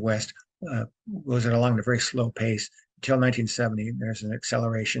West goes along at a very slow pace until 1970. There's an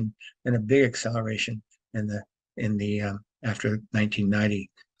acceleration, and a big acceleration in the after 1990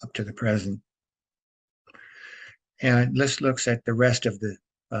 up to the present. And this looks at the rest of the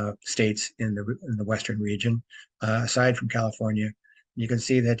states in the Western region, aside from California. You can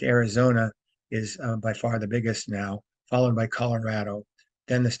see that Arizona is by far the biggest now, followed by Colorado,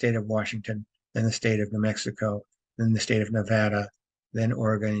 then the state of Washington, then the state of New Mexico, then the state of Nevada, then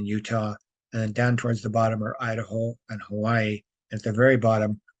Oregon and Utah, and then down towards the bottom are Idaho and Hawaii. At the very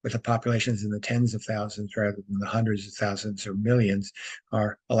bottom with the populations in the tens of thousands rather than the hundreds of thousands or millions,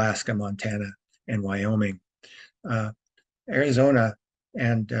 are Alaska, Montana, and Wyoming. Arizona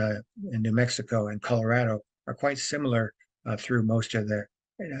and New Mexico and Colorado are quite similar through most of the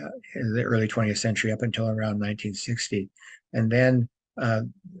early 20th century up until around 1960. And then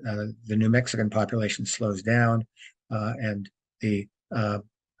the New Mexican population slows down and the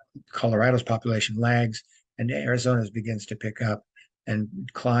Colorado's population lags, and Arizona's begins to pick up and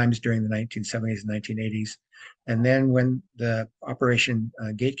climbs during the 1970s and 1980s. And then when the Operation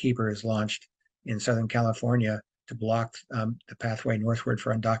Gatekeeper is launched in Southern California to block the pathway northward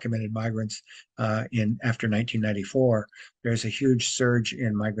for undocumented migrants after 1994, there's a huge surge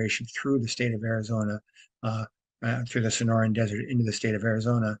in migration through the state of Arizona, through the Sonoran Desert into the state of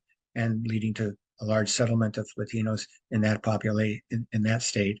Arizona, and leading to a large settlement of Latinos in that in that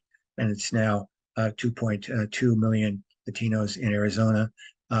state. And it's now 2.2 million Latinos in Arizona,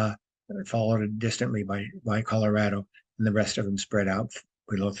 followed distantly by Colorado, and the rest of them spread out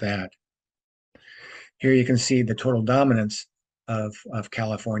below that. Here you can see the total dominance of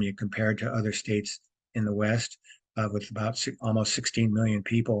California compared to other states in the West, with about almost 16 million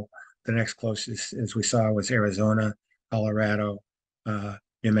people. The next closest, as we saw, was Arizona, Colorado,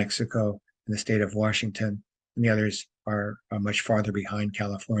 New Mexico, and the state of Washington. And the others are much farther behind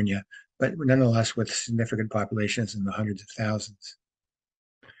California, but nonetheless with significant populations in the hundreds of thousands.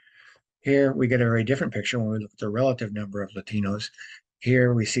 Here we get a very different picture when we look at the relative number of Latinos.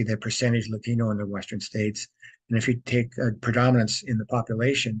 Here we see the percentage Latino in the Western states. And if you take predominance in the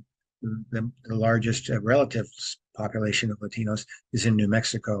population, the largest relative population of Latinos is in New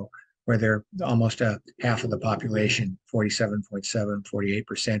Mexico, where they're almost half of the population, 47.7,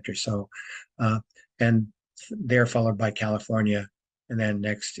 48% or so. And they're followed by California. And then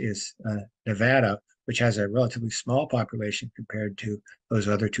next is Nevada, which has a relatively small population compared to those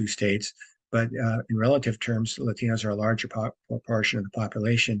other two states. But in relative terms, Latinos are a larger proportion of the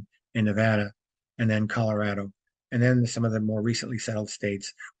population in Nevada, and then Colorado, and then some of the more recently settled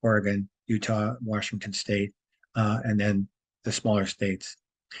states, Oregon, Utah, Washington State, and then the smaller states.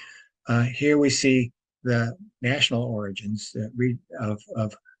 Here we see the national origins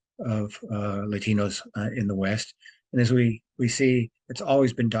of Latinos in the West. And as we see, it's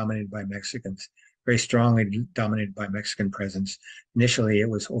always been dominated by Mexicans, very strongly dominated by Mexican presence. Initially, it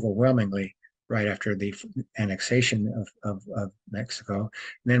was overwhelmingly right after the annexation of Mexico.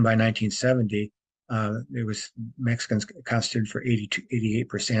 And then by 1970, it was Mexicans constituted for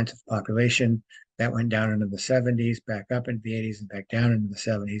 88% of the population. That went down into the 70s, back up into the 80s, and back down into the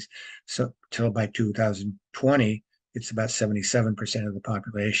 70s. So till by 2020, it's about 77% of the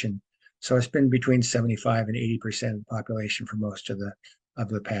population. So it's been between 75 and 80% of the population for most of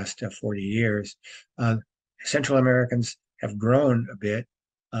the past 40 years. Central Americans have grown a bit.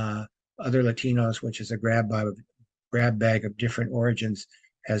 Other Latinos, which is a grab bag of different origins,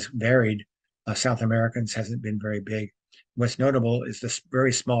 has varied. South Americans hasn't been very big. What's notable is this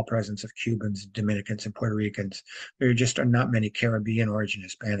very small presence of Cubans, Dominicans, and Puerto Ricans. There just are not many Caribbean origin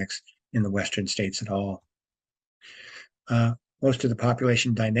Hispanics in the Western states at all. Most of the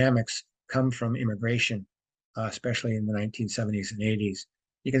population dynamics come from immigration, especially in the 1970s and 80s.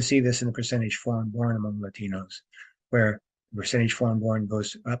 You can see this in the percentage foreign-born among Latinos, where the percentage foreign-born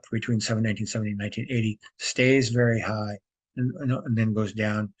goes up between 1970 and 1980, stays very high, and then goes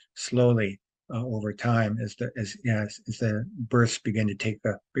down slowly over time as the births begin to take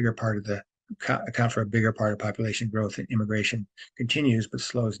a bigger part of the account for a bigger part of population growth, and immigration continues but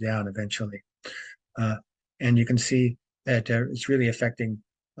slows down eventually. And you can see that it's really affecting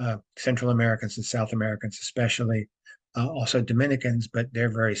Central Americans and South Americans, especially also Dominicans, but they're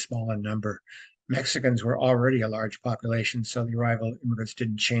very small in number. Mexicans were already a large population, so the arrival of immigrants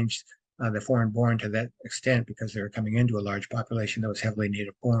didn't change the foreign-born to that extent because they were coming into a large population that was heavily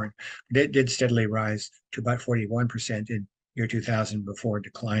native-born. It did steadily rise to about 41% in year 2000 before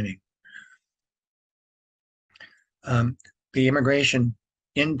declining. The immigration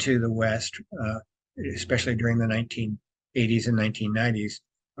into the West, especially during the 1980s and 1990s,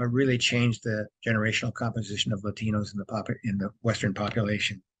 really changed the generational composition of Latinos in the Western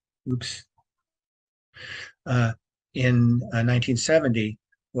population. Oops. In 1970,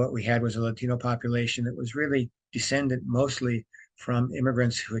 what we had was a Latino population that was really descendant mostly from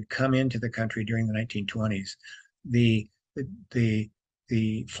immigrants who had come into the country during the 1920s. The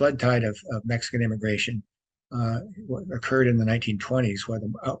flood tide of Mexican immigration occurred in the 1920s, where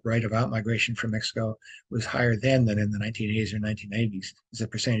the rate of outmigration from Mexico was higher then than in the 1980s or 1980s as a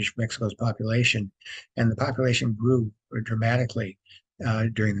percentage of Mexico's population. And the population grew dramatically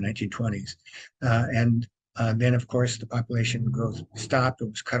during the 1920s. And Then, of course, the population growth stopped. It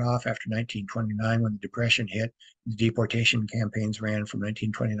was cut off after 1929 when the Depression hit. The deportation campaigns ran from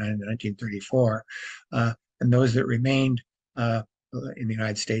 1929 to 1934. And those that remained in the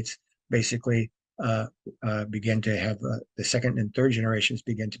United States basically began to have the second and third generations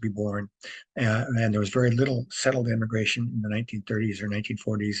began to be born. And there was very little settled immigration in the 1930s or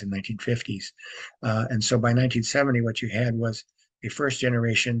 1940s and 1950s. And so by 1970, what you had was a first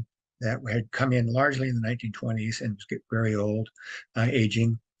generation that had come in largely in the 1920s and was getting very old,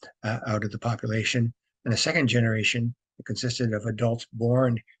 aging out of the population. And a second generation that consisted of adults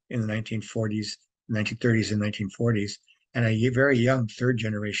born in the 1940s, 1930s, and 1940s, and a very young third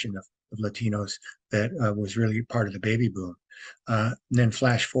generation of Latinos that was really part of the baby boom. And then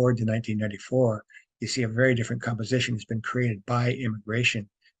flash forward to 1994, you see a very different composition has been created by immigration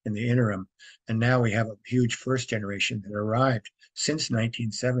in the interim. And now we have a huge first generation that arrived since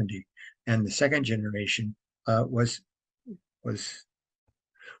 1970. And the second generation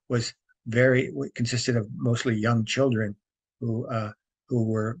consisted of mostly young children who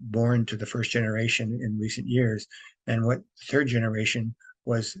were born to the first generation in recent years. And what third generation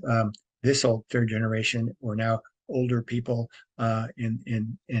was, this old third generation were now older people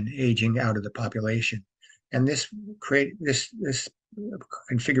in aging out of the population. And this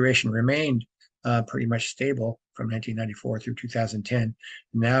configuration remained pretty much stable from 1994 through 2010.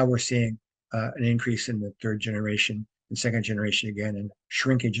 Now we're seeing an increase in the third generation and second generation again, and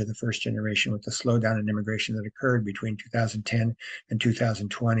shrinkage of the first generation with the slowdown in immigration that occurred between 2010 and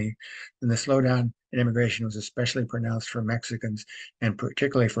 2020. And the slowdown in immigration was especially pronounced for Mexicans, and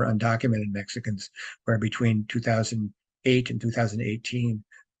particularly for undocumented Mexicans, where between 2008 and 2018,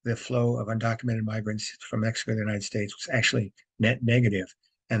 the flow of undocumented migrants from Mexico to the United States was actually net negative.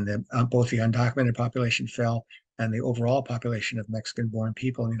 And both the undocumented population fell, and the overall population of Mexican-born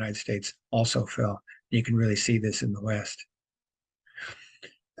people in the United States also fell. You can really see this in the West.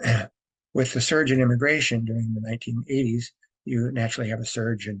 With the surge in immigration during the 1980s, you naturally have a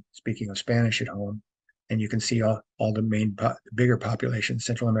surge in speaking of Spanish at home, and you can see all the bigger populations,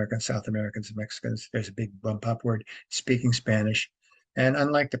 Central Americans, South Americans, and Mexicans. There's a big bump upward speaking Spanish. And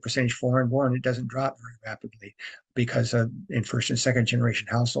unlike the percentage foreign-born, it doesn't drop very rapidly because in first and second generation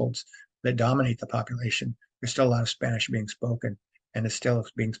households that dominate the population, there's still a lot of Spanish being spoken, and it's still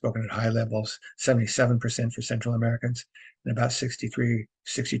being spoken at high levels, 77% for Central Americans and about 62%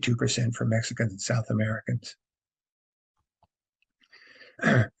 for Mexicans and South Americans.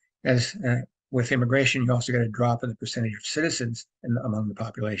 As with immigration, you also get a drop in the percentage of citizens among the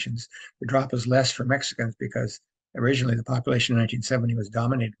populations. The drop is less for Mexicans because originally the population in 1970 was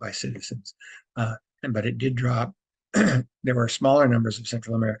dominated by citizens, but it did drop. There were smaller numbers of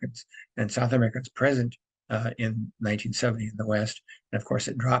Central Americans and South Americans present in 1970 in the West, and of course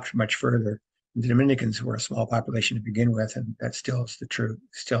it dropped much further. The Dominicans were a small population to begin with, and that still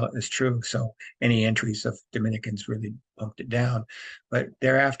is true. So any entries of Dominicans really bumped it down. But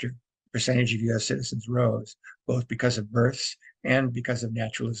thereafter, the percentage of U.S. citizens rose, both because of births and because of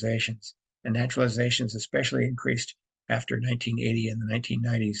naturalizations. And naturalizations especially increased after 1980 and the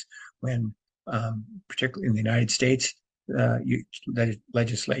 1990s, when particularly in the United States,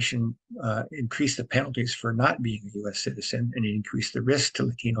 legislation increased the penalties for not being a U.S. citizen, and it increased the risk to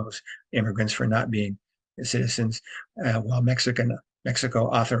Latinos immigrants for not being citizens, while Mexico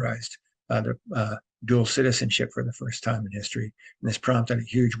authorized the dual citizenship for the first time in history. And this prompted a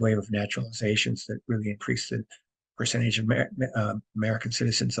huge wave of naturalizations that really increased the percentage of American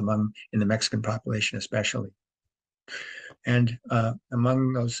citizens in the Mexican population especially. And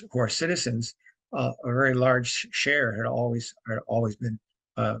among those who are citizens, a very large share had always been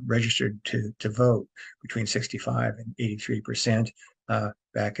registered to vote, between 65 and 83%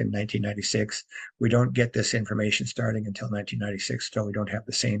 back in 1996. We don't get this information starting until 1996, so we don't have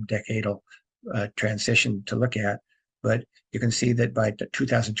the same decadal transition to look at. But you can see that by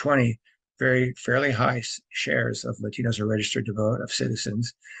 2020, fairly high shares of Latinos are registered to vote, of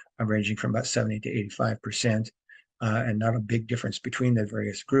citizens, ranging from about 70 to 85%, and not a big difference between the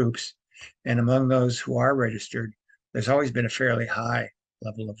various groups. And among those who are registered, there's always been a fairly high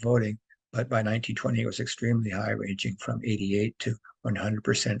level of voting, but by 1920 it was extremely high, ranging from 88 to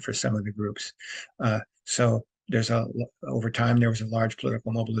 100% for some of the groups. So over time there was a large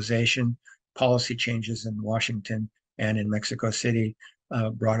political mobilization. Policy changes in Washington and in Mexico City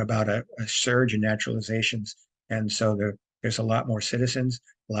brought about a surge in naturalizations, and so there's a lot more citizens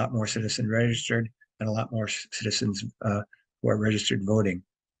registered, and a lot more citizens who are registered voting.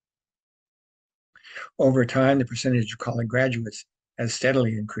 Over time, the percentage of college graduates has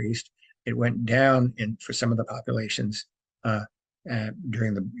steadily increased. It went down for some of the populations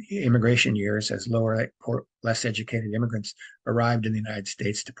during the immigration years as less educated immigrants arrived in the United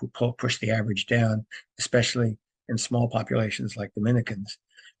States to push the average down, especially in small populations like Dominicans.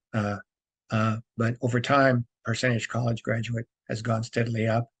 But over time, percentage college graduate has gone steadily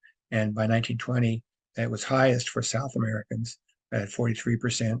up. And by 1920, it was highest for South Americans at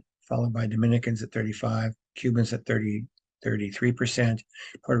 43%, followed by Dominicans at 35, Cubans at 33%,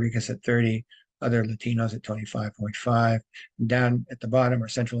 Puerto Ricans at 30, other Latinos at 25.5. And down at the bottom are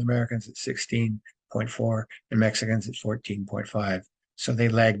Central Americans at 16.4 and Mexicans at 14.5. So they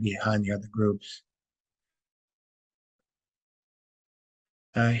lag behind the other groups.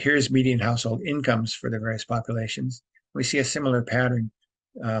 Here's median household incomes for the various populations. We see a similar pattern,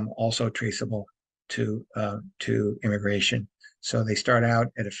 also traceable to immigration. So they start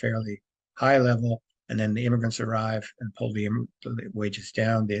out at a fairly high level, and then the immigrants arrive and pull the wages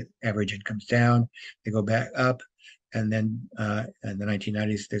down, the average incomes down. They go back up, and then in the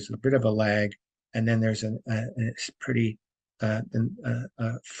 1990s, there's a bit of a lag, and then there's a pretty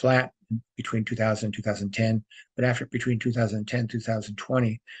flat between 2000 and 2010. But between 2010 and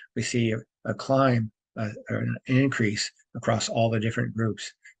 2020, we see a climb, or an increase across all the different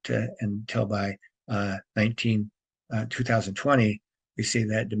groups until by 2020, we see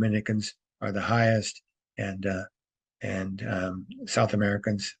that Dominicans are the highest, and South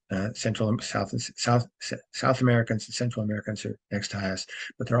Americans, South Americans and Central Americans are next highest,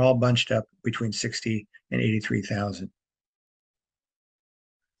 but they're all bunched up between 60 and 83,000.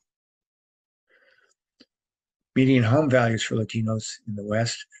 Median home values for Latinos in the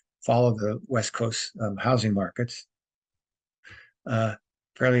West follow the West Coast housing markets.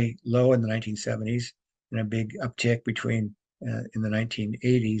 Fairly low in the 1970s, and a big uptick between in the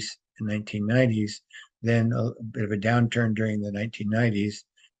 1980s and 1990s, then a bit of a downturn during the 1990s,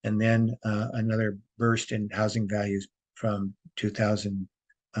 and then another burst in housing values from 2000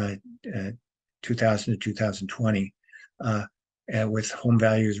 to 2020, with home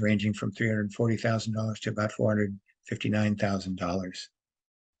values ranging from $340,000 to about $459,000.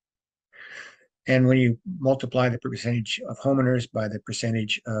 And when you multiply the percentage of homeowners by the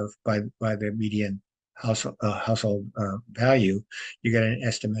percentage of by the median household value, you get an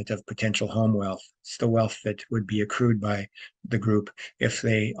estimate of potential home wealth. It's the wealth that would be accrued by the group if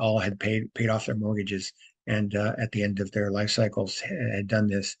they all had paid off their mortgages and at the end of their life cycles had done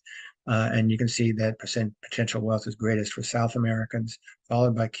this. And you can see that potential wealth is greatest for South Americans,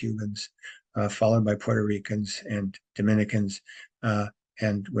 followed by Cubans, followed by Puerto Ricans and Dominicans,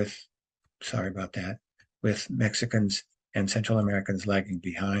 and with Mexicans and Central Americans lagging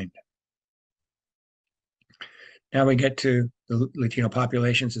behind. Now we get to the Latino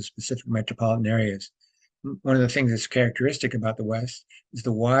populations of specific metropolitan areas. One of the things that's characteristic about the West is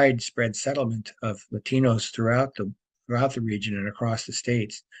the widespread settlement of Latinos throughout the region and across the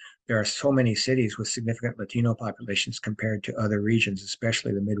states. There are so many cities with significant Latino populations compared to other regions,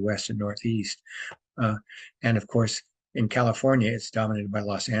 especially the Midwest and Northeast. And of course, in California, it's dominated by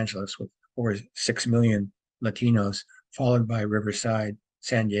Los Angeles with over 6 million Latinos, followed by Riverside,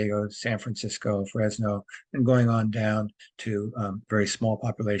 San Diego, San Francisco, Fresno, and going on down to very small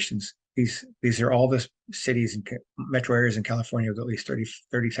populations. These are all the cities and metro areas in California with at least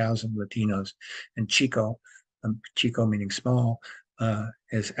 30,000 Latinos. And Chico, Chico meaning small,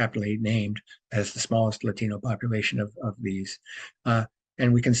 is aptly named as the smallest Latino population of these.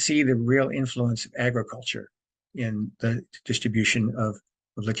 And we can see the real influence of agriculture in the distribution of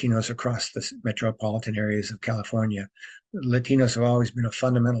Latinos across the metropolitan areas of California. Latinos have always been a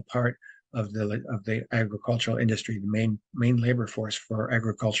fundamental part of the agricultural industry, the main labor force for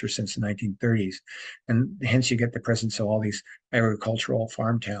agriculture since the 1930s. And hence you get the presence of all these agricultural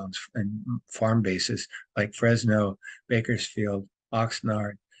farm towns and farm bases like Fresno, Bakersfield,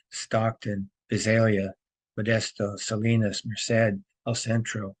 Oxnard, Stockton, Visalia, Modesto, Salinas, Merced, El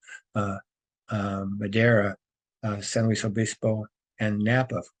Centro, Madera, San Luis Obispo, and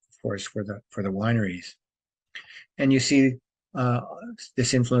Napa, of course, for the wineries. And you see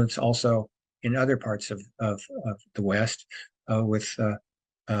this influence also in other parts of the West with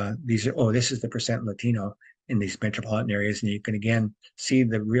this is the percent Latino in these metropolitan areas. And you can again see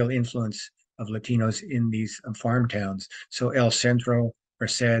the real influence of Latinos in these farm towns. So El Centro,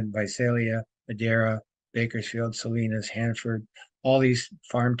 Merced, Visalia, Madera, Bakersfield, Salinas, Hanford, all these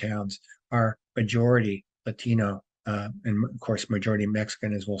farm towns are majority Latino, and of course majority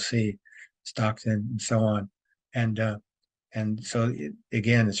Mexican, as we'll see, Stockton and so on. And so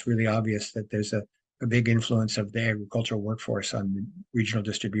again, it's really obvious that there's a big influence of the agricultural workforce on the regional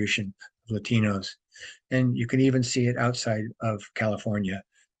distribution of Latinos. And you can even see it outside of California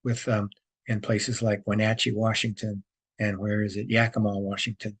with in places like Wenatchee, Washington, and where is it? Yakima,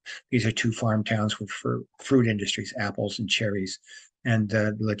 Washington. These are two farm towns with fruit industries, apples and cherries. And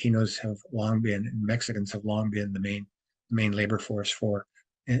the Latinos have long been, and Mexicans have long been the main labor force for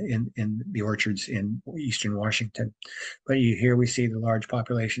in the orchards in eastern Washington. But here we see the large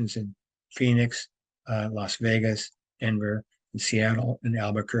populations in Phoenix, Las Vegas, Denver, and Seattle, and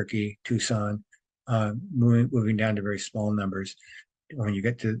Albuquerque, Tucson, moving down to very small numbers. When you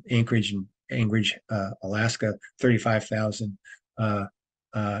get to Anchorage, Alaska, 35,000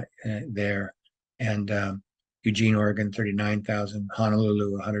 there, and Eugene, Oregon, 39,000,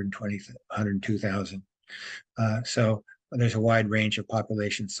 Honolulu, 102,000. So there's a wide range of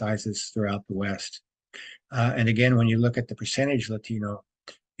population sizes throughout the West. And again, when you look at the percentage Latino,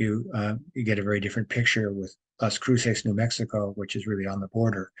 you get a very different picture with Las Cruces, New Mexico, which is really on the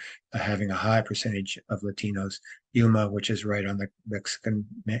border, having a high percentage of Latinos. Yuma, which is right on the it's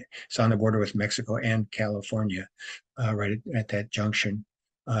on the border with Mexico and California, right at that junction.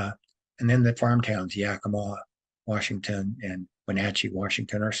 And then the farm towns, Yakima, Washington, and Wenatchee,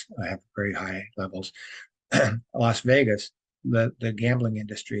 Washington, have very high levels. Las Vegas, the gambling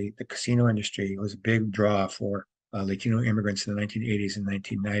industry, the casino industry was a big draw for Latino immigrants in the 1980s and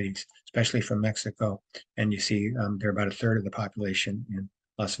 1990s, especially from Mexico. And you see they're about a third of the population in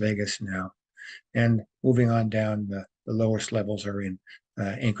Las Vegas now. And moving on down, the lowest levels are in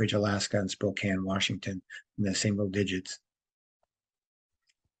Anchorage, Alaska, and Spokane, Washington, in the single digits.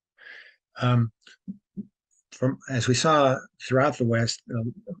 As we saw throughout the West,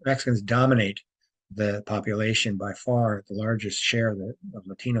 Mexicans dominate the population by far. The largest share of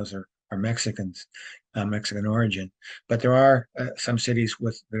Latinos are Mexicans, Mexican origin. But there are some cities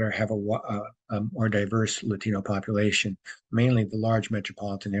that have a more diverse Latino population, mainly the large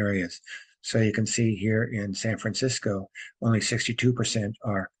metropolitan areas. So you can see here in San Francisco, only 62%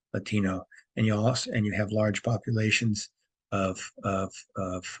 are Latino, and you have large populations of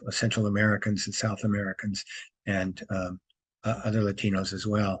Central Americans and South Americans and other Latinos as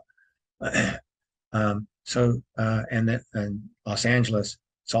well. And Los Angeles,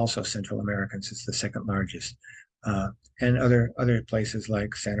 it's also Central Americans. It's the second largest, and other places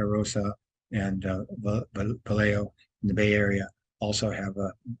like Santa Rosa and Vallejo in the Bay Area also have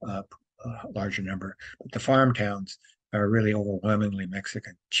a larger number. But the farm towns are really overwhelmingly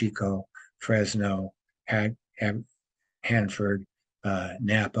Mexican. Chico, Fresno, Hanford,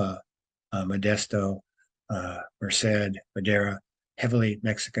 Napa, Modesto, Merced, Madera, heavily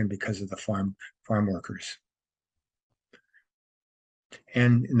Mexican because of the farm workers.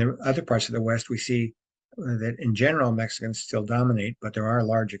 And in the other parts of the West, we see that in general, Mexicans still dominate, but there are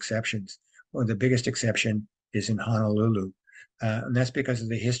large exceptions. Well, the biggest exception is in Honolulu, and that's because of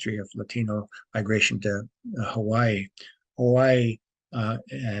the history of Latino migration to Hawaii. Hawaii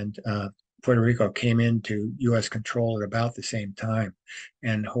and Puerto Rico came into U.S. control at about the same time,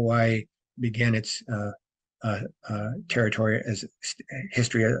 and Hawaii began its territory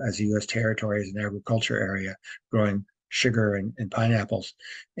history as a U.S. territory, as an agriculture area, growing sugar and pineapples,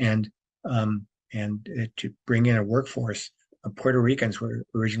 and to bring in a workforce. Puerto Ricans were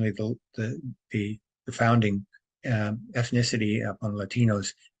originally the founding ethnicity among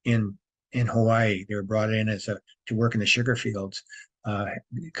Latinos in Hawaii. They were brought in to work in the sugar fields,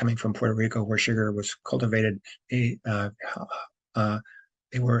 coming from Puerto Rico, where sugar was cultivated. They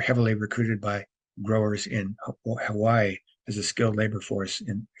were heavily recruited by growers in Hawaii as a skilled labor force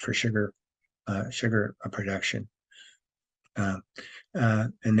for sugar production. And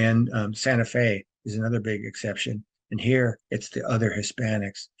then Santa Fe is another big exception. And here it's the other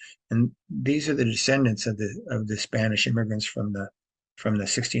Hispanics. And these are the descendants of the Spanish immigrants from the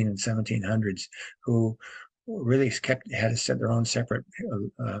 16 and 1700s who really had their own separate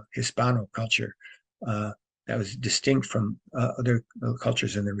Hispano culture that was distinct from other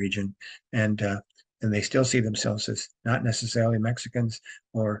cultures in the region. And they still see themselves as not necessarily Mexicans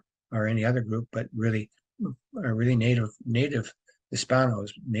or any other group, but really native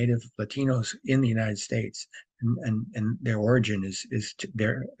Hispanos, native Latinos in the United States, and their origin is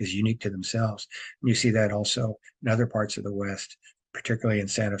unique to themselves. And you see that also in other parts of the West, particularly in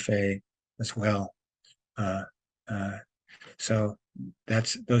Santa Fe as well. So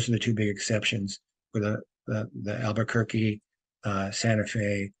those are the two big exceptions for the Albuquerque, Santa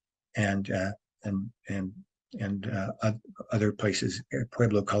Fe, and other places,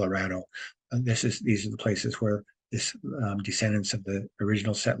 Pueblo, Colorado. These are the places where descendants of the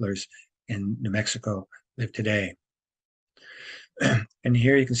original settlers in New Mexico live today. And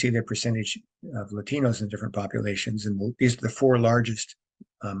here you can see the percentage of Latinos in different populations, and these are the four largest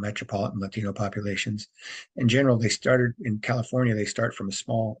metropolitan Latino populations. In general, they started in California. They start from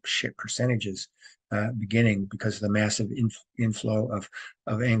small percentages, beginning because of the massive inflow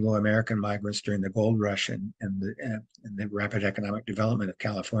of Anglo-American migrants during the gold rush and the rapid economic development of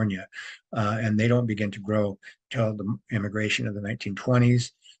California. And they don't begin to grow till the immigration of the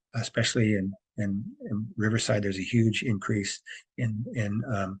 1920s, especially in Riverside. There's a huge increase in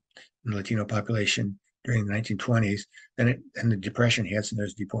Latino population during the 1920s. And the Depression hits and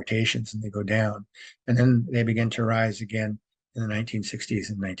there's deportations and they go down. And then they begin to rise again in the 1960s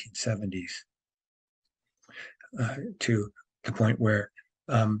and 1970s. To the point where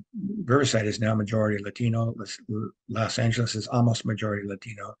Riverside is now majority Latino. Los Angeles is almost majority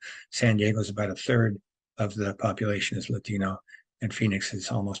Latino. San Diego is about a third of the population is Latino, and Phoenix is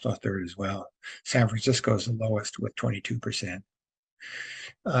almost a third as well. San Francisco is the lowest with 22%.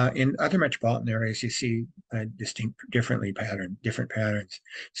 In other metropolitan areas, you see different patterns.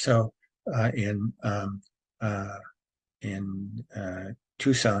 So in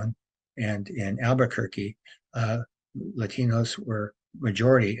Tucson and in Albuquerque, Latinos were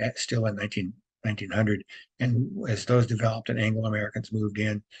majority still in 1900, and as those developed and Anglo-Americans moved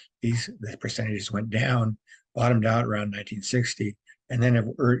in, the percentages went down, bottomed out around 1960, and then have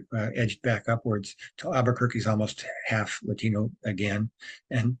edged back upwards till Albuquerque's almost half Latino again,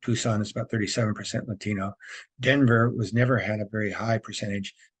 and Tucson is about 37% Latino. Denver never had a very high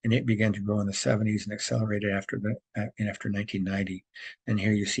percentage, and it began to grow in the 70s and accelerated after 1990. And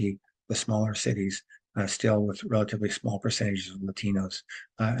here you see the smaller cities still with relatively small percentages of Latinos,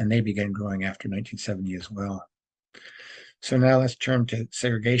 and they began growing after 1970 as well. So now let's turn to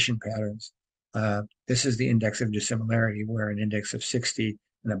segregation patterns. This is the index of dissimilarity, where an index of 60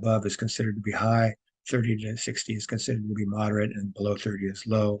 and above is considered to be high, 30 to 60 is considered to be moderate, and below 30 is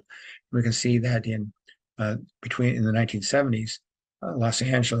low. We can see that in the 1970s, Los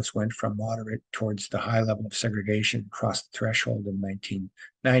Angeles went from moderate towards the high level of segregation, crossed the threshold in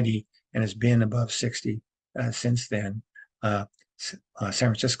 1990, and has been above 60 since then. San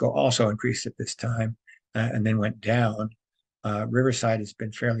Francisco also increased at this time and then went down. Riverside has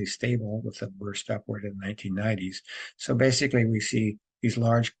been fairly stable with a burst upward in the 1990s. So basically we see these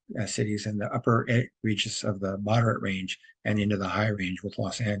large cities in the upper reaches of the moderate range and into the high range with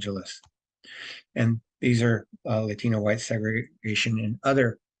Los Angeles. And these are Latino white segregation in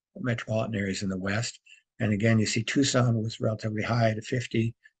other metropolitan areas in the West. And again, you see Tucson was relatively high at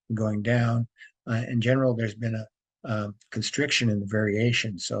 50, going down. In general, there's been a constriction in the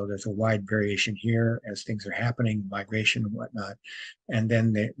variation. So there's a wide variation here as things are happening, migration and whatnot. And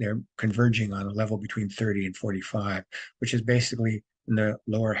then they're converging on a level between 30 and 45, which is basically in the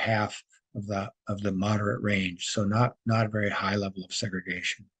lower half of the moderate range. So not a very high level of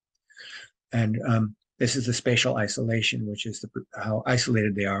segregation. And this is the spatial isolation, which is how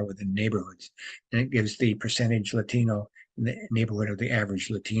isolated they are within neighborhoods. And it gives the percentage Latino in the neighborhood of the average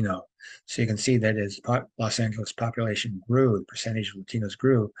Latino. So you can see that as Los Angeles population grew, the percentage of Latinos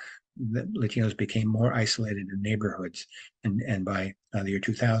grew, the Latinos became more isolated in neighborhoods. And by the year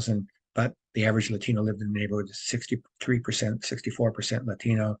 2000, but the average Latino lived in the neighborhood is 63%, 64%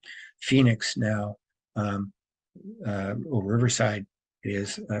 Latino. Phoenix now, or Riverside,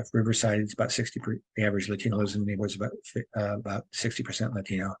 Riverside is about 60%. The average Latino lives in the neighborhood is about 60%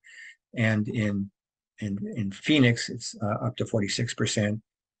 Latino, and in Phoenix it's up to 46%,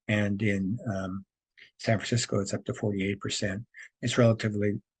 and in San Francisco it's up to 48%. It's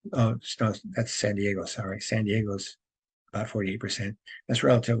relatively no, that's San Diego. Sorry, San Diego's about 48%. That's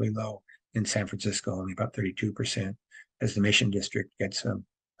relatively low in San Francisco, only about 32%, as the Mission District gets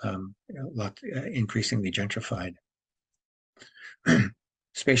increasingly gentrified.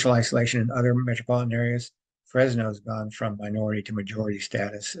 Spatial isolation in other metropolitan areas. Fresno has gone from minority to majority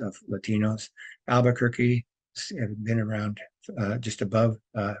status of Latinos. Albuquerque has been around just above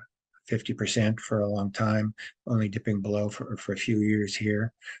 50% for a long time, only dipping below for a few years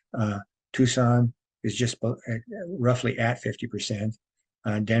here. Tucson is just roughly at 50%.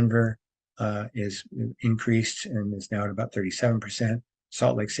 Denver is increased and is now at about 37%.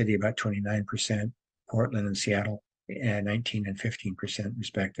 Salt Lake City about 29%. Portland and Seattle 19 and 15%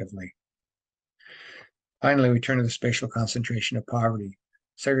 respectively. Finally, we turn to the spatial concentration of poverty.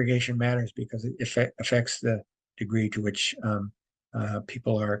 Segregation matters because it affects the degree to which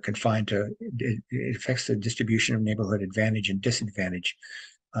people are confined to, it affects the distribution of neighborhood advantage and disadvantage,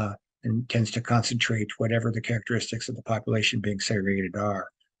 and tends to concentrate whatever the characteristics of the population being segregated are.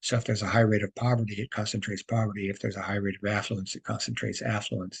 So if there's a high rate of poverty, it concentrates poverty. If there's a high rate of affluence, it concentrates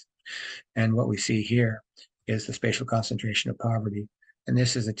affluence. And what we see here is the spatial concentration of poverty. And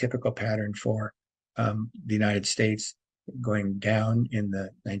this is a typical pattern for the United States, going down in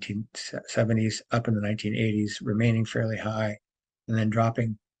the 1970s, up in the 1980s, remaining fairly high, and then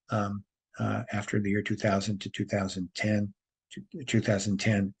dropping after the year 2000 to 2010.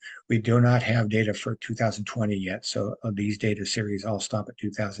 We do not have data for 2020 yet, so these data series all stop at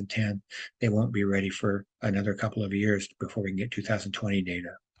 2010. They won't be ready for another couple of years before we can get 2020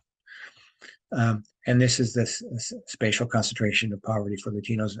 data. And this is this spatial concentration of poverty for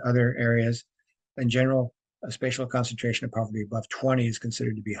Latinos and other areas. In general, a spatial concentration of poverty above 20 is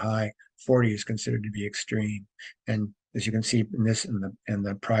considered to be high, 40 is considered to be extreme. And as you can see in this and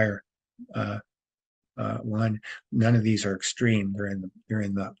the prior one, none of these are extreme. They're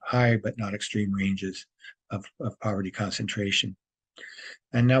in the high but not extreme ranges of poverty concentration.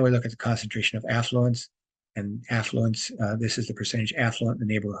 And now we look at the concentration of affluence. And affluence, this is the percentage affluent in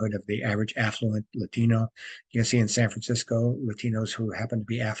the neighborhood of the average affluent Latino. You can see in San Francisco, Latinos who happen to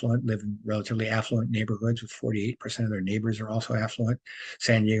be affluent live in relatively affluent neighborhoods with 48% of their neighbors are also affluent.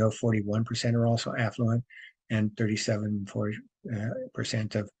 San Diego, 41% are also affluent, and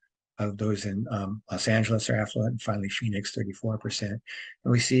 37% of those in Los Angeles are affluent, and finally Phoenix, 34%. And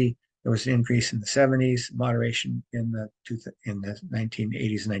we see there was an increase in the 70s, moderation in the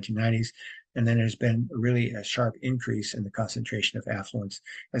 1980s and 1990s, and then there's been really a sharp increase in the concentration of affluence,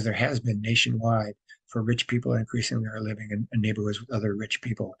 as there has been nationwide for rich people increasingly are living in neighborhoods with other rich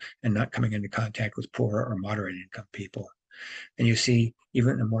people and not coming into contact with poorer or moderate income people. And you see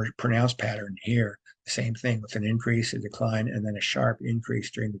even a more pronounced pattern here, the same thing with an increase, a decline, and then a sharp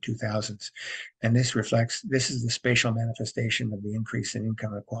increase during the 2000s. And this is the spatial manifestation of the increase in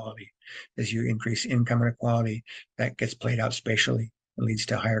income inequality. As you increase income inequality, that gets played out spatially and leads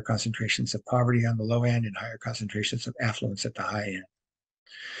to higher concentrations of poverty on the low end and higher concentrations of affluence at the high end.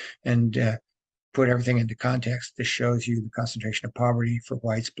 And put everything into context, this shows you the concentration of poverty for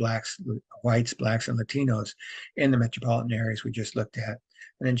whites, blacks, and Latinos in the metropolitan areas we just looked at.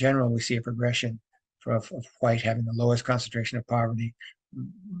 And in general, we see a progression of white having the lowest concentration of poverty,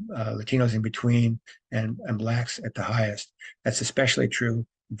 Latinos in between, and blacks at the highest. That's especially true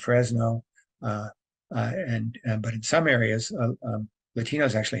in Fresno, but in some areas,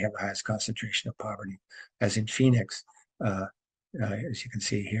 Latinos actually have the highest concentration of poverty, as in Phoenix, as you can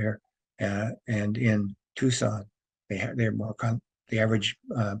see here. And in Tucson, they're more the average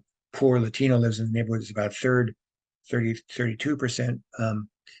poor Latino lives in the neighborhood is about a third, 32%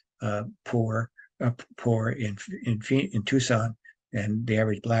 poor in Tucson, and the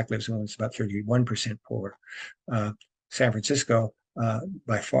average black lives in one is about 31% poor. San Francisco,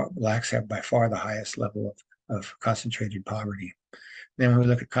 blacks have by far the highest level of concentrated poverty. Then when we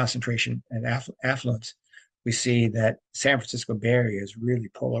look at concentration and affluence, we see that San Francisco Bay Area is really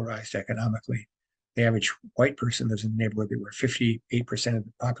polarized economically. The average white person lives in a neighborhood where 58% of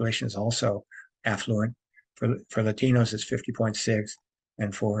the population is also affluent. For Latinos, it's 50.6,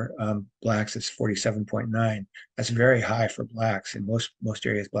 and for blacks, it's 47.9. That's very high for blacks. In most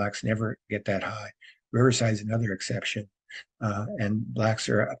areas, blacks never get that high. Riverside is another exception, and blacks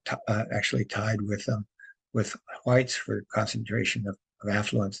are actually tied with whites for concentration of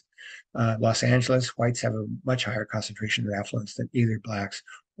affluence. Los Angeles, whites have a much higher concentration of affluence than either blacks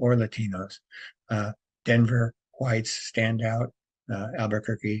or Latinos. Denver, whites stand out,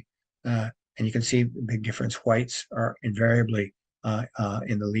 Albuquerque, and you can see the big difference. Whites are invariably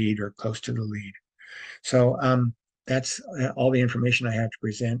in the lead or close to the lead. So that's all the information I had to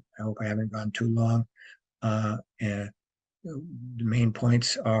present. I hope I haven't gone too long. And the main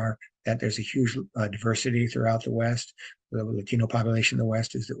points are that there's a huge diversity throughout the West. The Latino population in the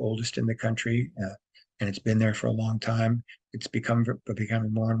West is the oldest in the country, and it's been there for a long time. It's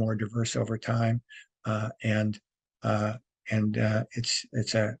becoming more and more diverse over time, and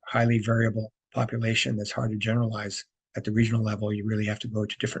it's a highly variable population that's hard to generalize at the regional level. You really have to go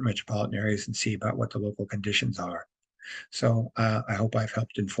to different metropolitan areas and see about what the local conditions are. So I hope I've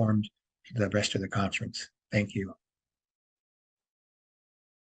helped inform the rest of the conference. Thank you.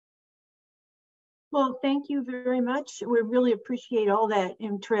 Well, thank you very much. We really appreciate all that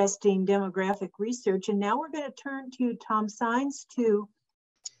interesting demographic research. And now we're going to turn to Tom Saenz to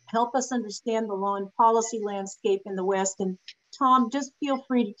help us understand the law and policy landscape in the West. And Tom, just feel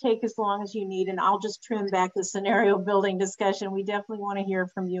free to take as long as you need, and I'll just trim back the scenario building discussion. We definitely want to hear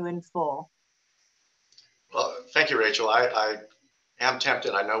from you in full. Well, thank you, Rachel. I am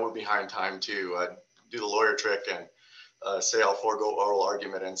tempted. I know we're behind time to do the lawyer trick and say I'll forego oral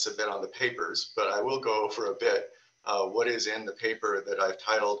argument and submit on the papers, but I will go for a bit what is in the paper that I've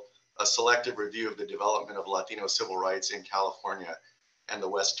titled A Selective Review of the Development of Latino Civil Rights in California and the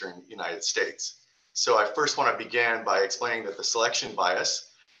Western United States. So I first want to begin by explaining that the selection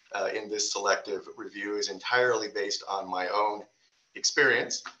bias in this selective review is entirely based on my own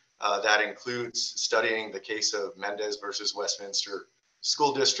experience. That includes studying the case of Mendez versus Westminster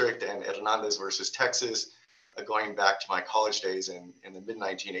School District and Hernandez versus Texas, going back to my college days in the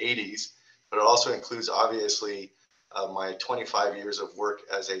mid-1980s. But it also includes, obviously, my 25 years of work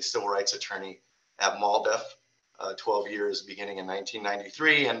as a civil rights attorney at MALDEF, 12 years beginning in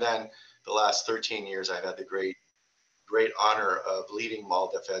 1993. And then the last 13 years, I've had the great honor of leading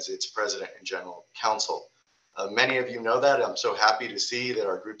MALDEF as its president and general counsel. Many of you know that. I'm so happy to see that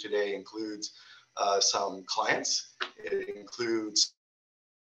our group today includes some clients. It includes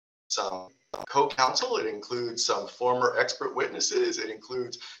some co-counsel. It includes some former expert witnesses. It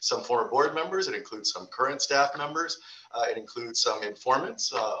includes some former board members. It includes some current staff members. It includes some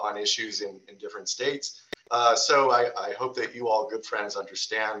informants on issues in different states. So I hope that you all, good friends,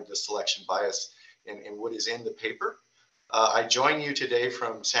 understand the selection bias in what is in the paper. I join you today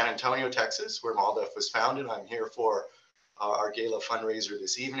from San Antonio, Texas, where MALDEF was founded. I'm here for our gala fundraiser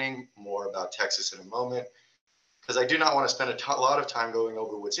this evening. More about Texas in a moment. Because I do not want to spend a lot of time going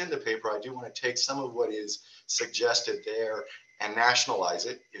over what's in the paper. I do want to take some of what is suggested there and nationalize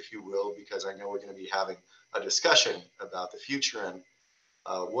it, if you will, because I know we're going to be having a discussion about the future and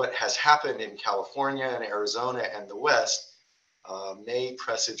what has happened in California and Arizona and the West may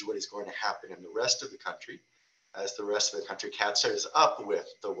presage what is going to happen in the rest of the country, as the rest of the country catches up with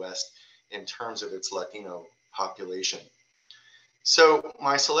the West in terms of its Latino population. So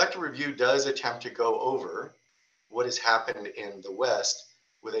my selective review does attempt to go over what has happened in the West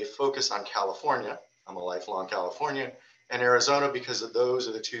with a focus on California. I'm a lifelong Californian, and Arizona, because those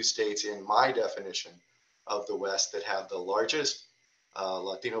are the two states in my definition of the West that have the largest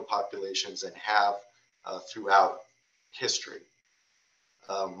Latino populations and have throughout history.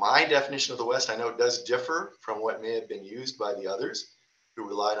 My definition of the West, I know it does differ from what may have been used by the others who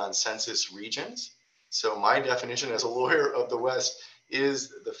relied on census regions. So my definition as a lawyer of the West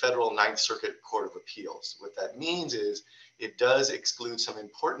is the federal Ninth Circuit Court of Appeals. What that means is it does exclude some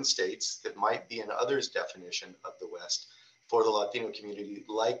important states that might be in others' definition of the West for the Latino community,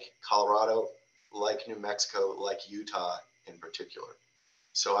 like Colorado, like New Mexico, like Utah in particular.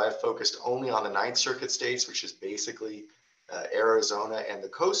 So I've focused only on the Ninth Circuit states, which is basically Arizona and the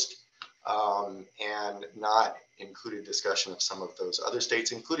coast, and not included discussion of some of those other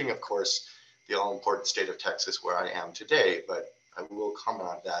states, including, of course, the all-important state of Texas, where I am today, but I will comment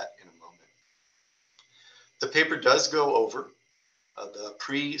on that in a moment. The paper does go over the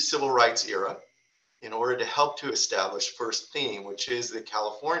pre-civil rights era in order to help to establish first theme, which is that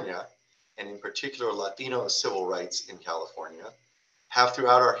California, and in particular Latino civil rights in California, have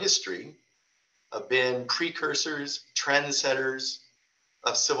throughout our history been precursors, trendsetters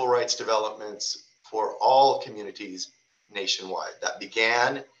of civil rights developments for all communities nationwide. That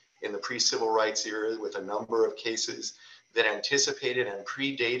began in the pre-civil rights era with a number of cases that anticipated and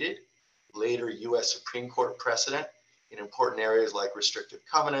predated later US Supreme Court precedent in important areas like restrictive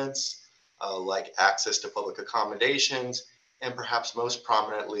covenants, like access to public accommodations, and perhaps most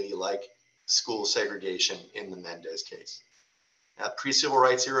prominently like school segregation in the Mendez case. That pre-civil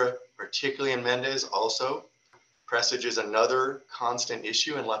rights era, particularly in Mendez, also presages another constant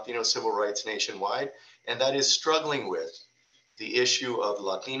issue in Latino civil rights nationwide, and that is struggling with the issue of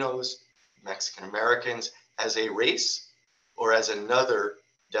Latinos, Mexican Americans as a race or as another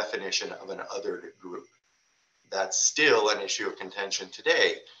definition of an othered group. That's still an issue of contention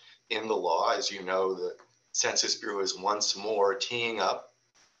today in the law. As you know, the Census Bureau is once more teeing up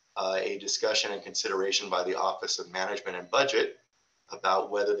a discussion and consideration by the Office of Management and Budget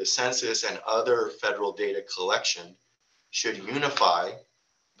about whether the census and other federal data collection should unify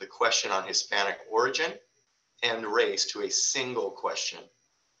the question on Hispanic origin and race to a single question,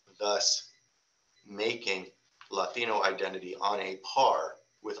 thus making Latino identity on a par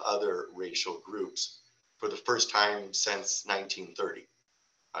with other racial groups for the first time since 1930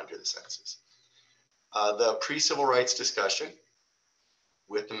 under the census. The pre-civil rights discussion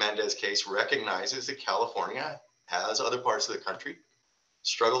with the Mendez case recognizes that California, as other parts of the country,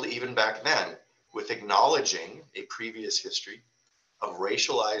 struggled even back then with acknowledging a previous history of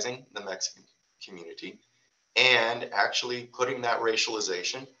racializing the Mexican community and actually putting that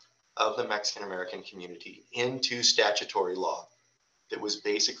racialization of the Mexican American community into statutory law that was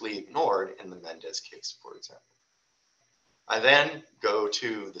basically ignored in the Mendez case, for example. I then go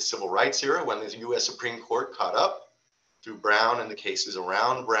to the civil rights era when the US Supreme Court caught up through Brown and the cases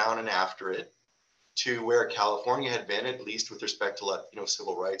around Brown and after it to where California had been, at least with respect to Latino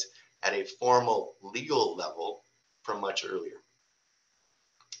civil rights, at a formal legal level from much earlier.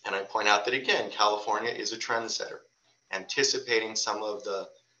 And I point out that again, California is a trendsetter, anticipating some of the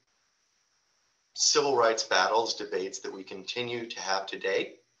civil rights battles, debates that we continue to have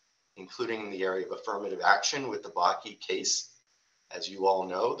today, including in the area of affirmative action with the Bakke case As you all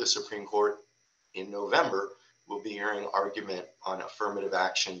know, the Supreme Court in November will be hearing argument on affirmative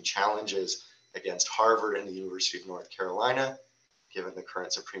action challenges against Harvard and the University of North Carolina. Given the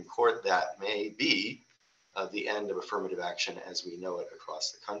current Supreme Court, that may be the end of affirmative action as we know it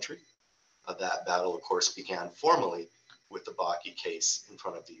across the country. That battle, of course, began formally with the Bakke case in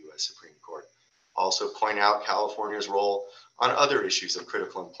front of the US Supreme Court. Also point out California's role on other issues of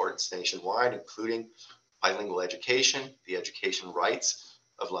critical importance nationwide, including bilingual education, the education rights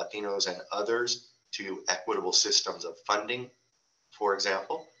of Latinos and others to equitable systems of funding, for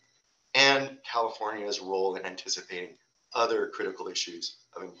example, and California's role in anticipating other critical issues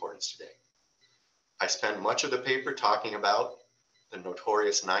of importance today. I spend much of the paper talking about the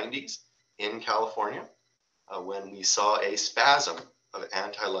notorious 90s in California, when we saw a spasm of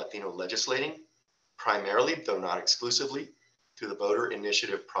anti-Latino legislating, primarily, though not exclusively, through the voter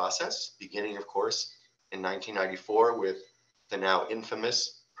initiative process, beginning, of course, in 1994 with the now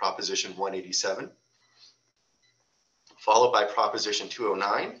infamous Proposition 187, followed by Proposition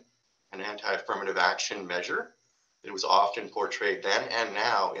 209, an anti-affirmative action measure that was often portrayed then and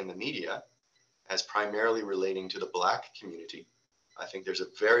now in the media as primarily relating to the Black community. I think there's a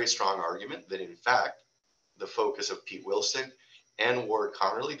very strong argument that, in fact, the focus of Pete Wilson and Ward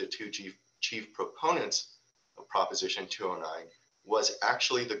Connerly, the two chief proponents of Proposition 209, was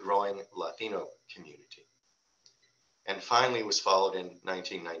actually the growing Latino community. And finally was followed in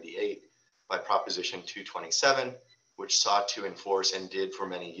 1998 by Proposition 227, which sought to enforce and did for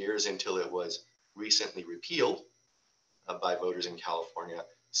many years until it was recently repealed by voters in California,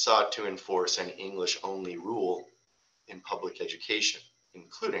 sought to enforce an English-only rule in public education,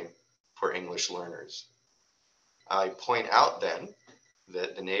 including for English learners. I point out then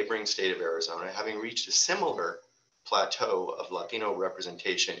that the neighboring state of Arizona, having reached a similar plateau of Latino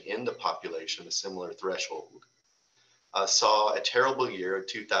representation in the population, a similar threshold, saw a terrible year,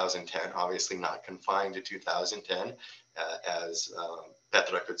 2010, obviously not confined to 2010, as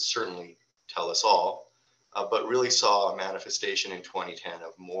Petra could certainly tell us all, but really saw a manifestation in 2010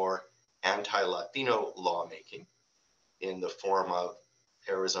 of more anti-Latino lawmaking in the form of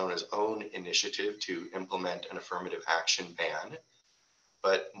Arizona's own initiative to implement an affirmative action ban,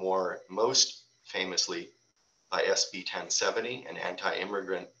 but most famously by SB 1070, an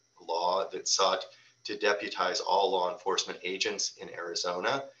anti-immigrant law that sought to deputize all law enforcement agents in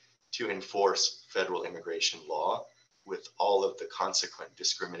Arizona to enforce federal immigration law, with all of the consequent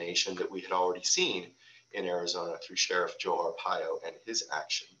discrimination that we had already seen in Arizona through Sheriff Joe Arpaio and his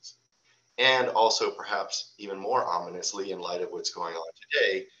actions. And also, perhaps even more ominously, in light of what's going on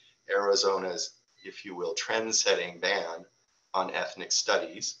today, Arizona's, if you will, trend-setting ban on ethnic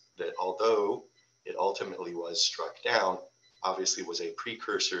studies that, although it ultimately was struck down, obviously was a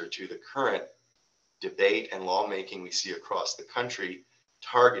precursor to the current debate and lawmaking we see across the country,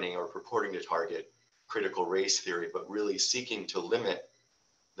 targeting or purporting to target critical race theory, but really seeking to limit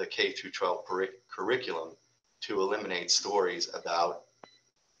the K-12 curriculum to eliminate stories about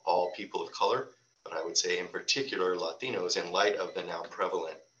all people of color, but I would say in particular Latinos, in light of the now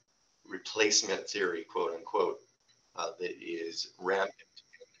prevalent replacement theory, quote unquote, that is rampant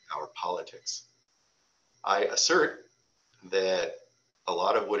in our politics. I assert that a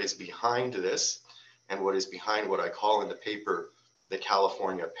lot of what is behind this and what is behind what I call in the paper the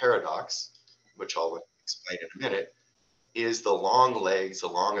California paradox, which I'll explain in a minute, is the long legs, the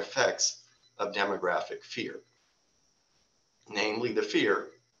long effects of demographic fear. Namely, the fear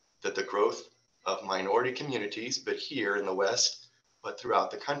that the growth of minority communities, but here in the West, but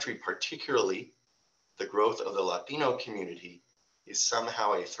throughout the country, particularly the growth of the Latino community, is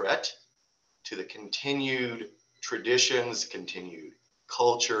somehow a threat to the continued traditions, continued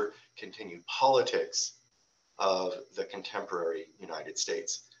culture, continued politics of the contemporary United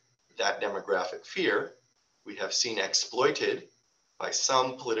States. That demographic fear we have seen exploited by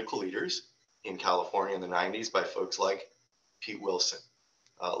some political leaders in California in the 90s by folks like Pete Wilson,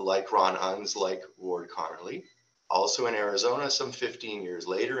 like Ron Unz, like Ward Connerly. Also in Arizona, some 15 years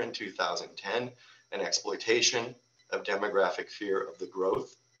later in 2010, an exploitation of demographic fear of the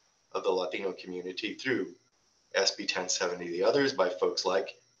growth of the Latino community through SB 1070, the others by folks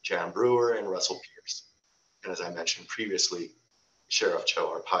like Jan Brewer and Russell Pierce. And as I mentioned previously, Sheriff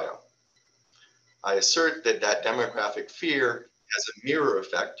Joe Arpaio. I assert that that demographic fear has a mirror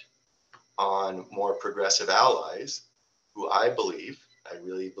effect on more progressive allies who I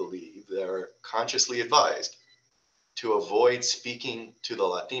really believe they're consciously advised to avoid speaking to the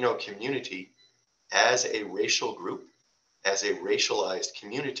Latino community as a racial group, as a racialized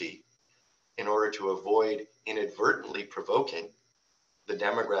community, in order to avoid inadvertently provoking the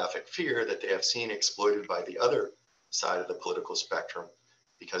demographic fear that they have seen exploited by the other side of the political spectrum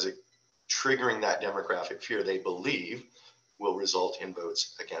because triggering that demographic fear they believe will result in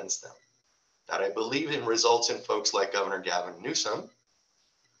votes against them. That I believe in results in folks like Governor Gavin Newsom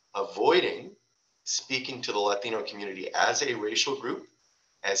avoiding speaking to the Latino community as a racial group,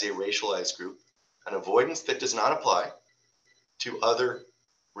 as a racialized group, an avoidance that does not apply to other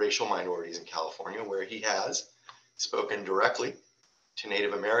racial minorities in California, where he has spoken directly to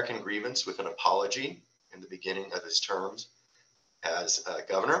Native American grievance with an apology in the beginning of his terms as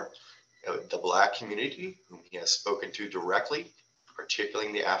governor, the Black community, whom he has spoken to directly, particularly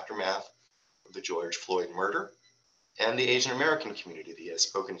in the aftermath of the George Floyd murder, and the Asian American community that he has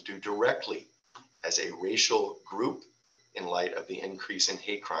spoken to directly as a racial group in light of the increase in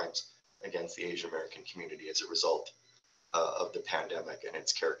hate crimes against the Asian American community as a result of the pandemic and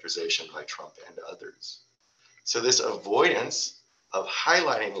its characterization by Trump and others. So this avoidance of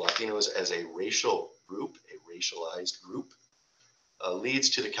highlighting Latinos as a racial group, a racialized group, leads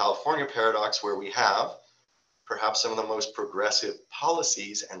to the California paradox, where we have perhaps some of the most progressive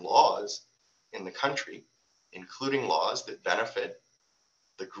policies and laws in the country, including laws that benefit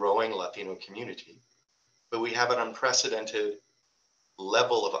the growing Latino community. But we have an unprecedented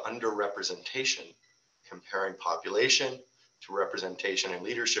level of underrepresentation comparing population to representation in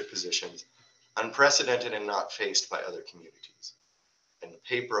leadership positions, unprecedented and not faced by other communities. In the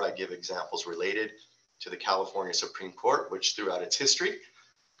paper, I give examples related to the California Supreme Court, which throughout its history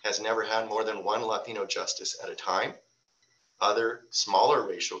has never had more than one Latino justice at a time. Other smaller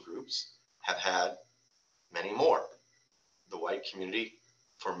racial groups have had many more. The white community,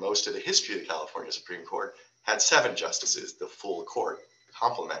 for most of the history of the California Supreme Court, had 7 justices, the full court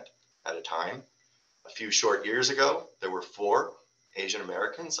complement at a time. A few short years ago, there were 4 Asian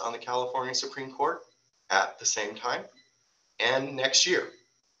Americans on the California Supreme Court at the same time. And next year,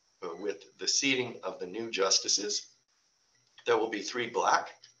 with the seating of the new justices, there will be 3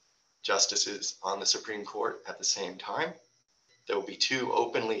 Black justices on the Supreme Court at the same time. There will be 2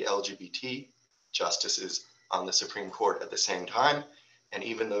 openly LGBT justices on the Supreme Court at the same time. And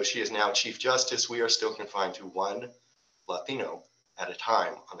even though she is now Chief Justice, we are still confined to 1 Latino at a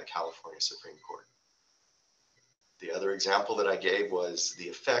time on the California Supreme Court. The other example that I gave was the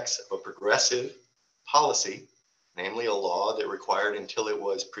effects of a progressive policy, namely a law that required, until it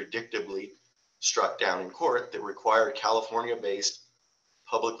was predictably struck down in court, that required California-based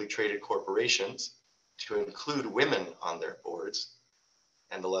publicly traded corporations to include women on their boards.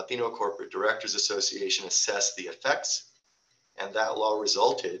 And the Latino Corporate Directors Association assessed the effects, and that law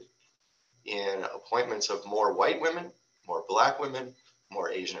resulted in appointments of more white women, more Black women, more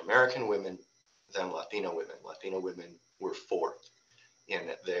Asian American women than Latino women. Latino women were 4th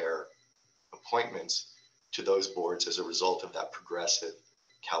in their appointments to those boards as a result of that progressive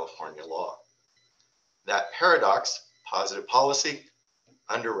California law. That paradox, positive policy,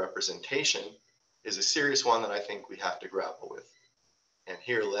 underrepresentation, is a serious one that I think we have to grapple with. And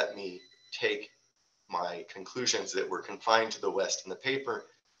here, let me take my conclusions that were confined to the West in the paper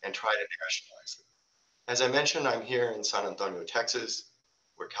and try to nationalize them. As I mentioned, I'm here in San Antonio, Texas,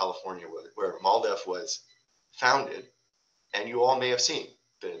 where MALDEF was founded. And you all may have seen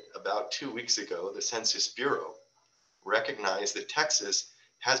that about 2 weeks ago, the Census Bureau recognized that Texas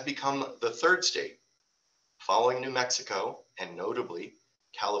has become the 3rd state, following New Mexico and notably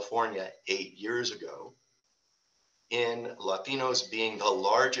California 8 years ago, in Latinos being the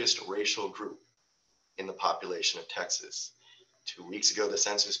largest racial group in the population of Texas. 2 weeks ago, the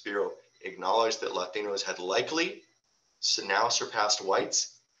Census Bureau acknowledged that Latinos had likely now surpassed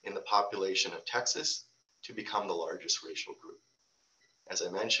whites in the population of Texas to become the largest racial group. As I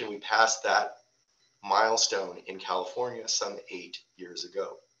mentioned, we passed that milestone in California some 8 years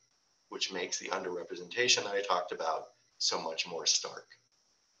ago, which makes the underrepresentation that I talked about so much more stark.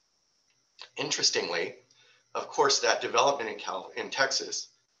 Interestingly, of course, that development in Texas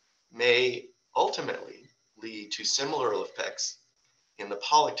may ultimately lead to similar effects in the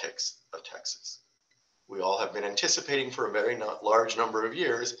politics of Texas. We all have been anticipating for a very large number of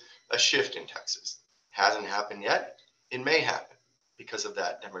years a shift in Texas. Hasn't happened yet. It may happen because of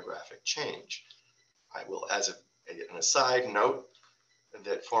that demographic change. I will, as an aside, note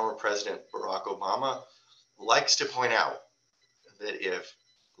that former President Barack Obama likes to point out that if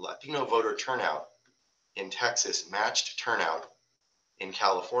Latino voter turnout in Texas matched turnout in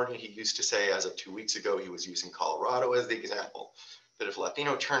California, he used to say, as of 2 weeks ago, he was using Colorado as the example, that if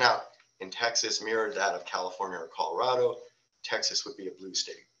Latino turnout in Texas mirrored that of California or Colorado, Texas would be a blue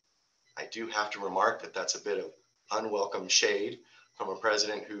state. I do have to remark that that's a bit of unwelcome shade from a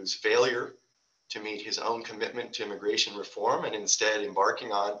president whose failure to meet his own commitment to immigration reform and instead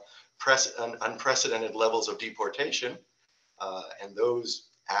embarking on unprecedented levels of deportation, and those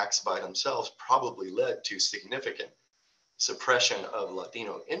acts by themselves probably led to significant suppression of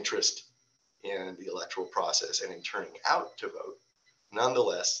Latino interest in the electoral process and in turning out to vote.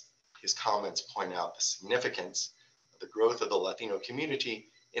 Nonetheless, his comments point out the significance of the growth of the Latino community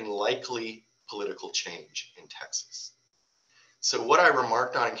in likely political change in Texas. So what I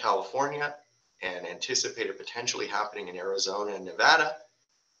remarked on in California and anticipated potentially happening in Arizona and Nevada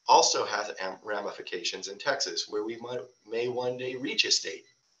also has ramifications in Texas, where we may one day reach a state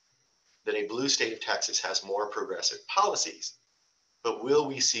that a blue state of Texas has more progressive policies. But will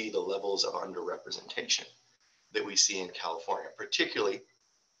we see the levels of underrepresentation that we see in California, particularly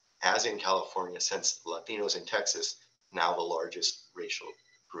as in California, since Latinos in Texas, now the largest racial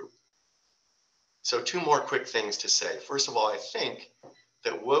group? So two more quick things to say. First of all, I think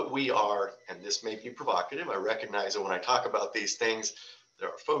that what we are, and this may be provocative, I recognize that when I talk about these things, there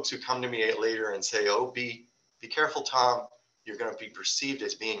are folks who come to me later and say, oh, be careful, Tom, you're going to be perceived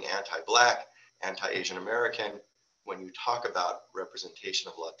as being anti-Black, anti-Asian American when you talk about representation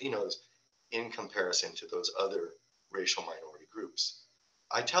of Latinos in comparison to those other racial minority groups.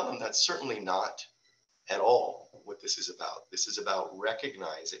 I tell them that's certainly not at all what this is about. This is about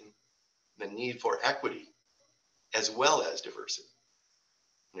recognizing the need for equity as well as diversity.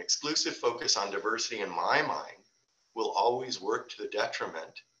 An exclusive focus on diversity, in my mind, will always work to the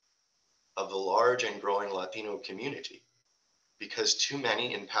detriment of the large and growing Latino community, because too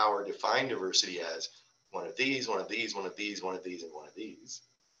many in power define diversity as one of these, one of these, one of these, one of these, and one of these,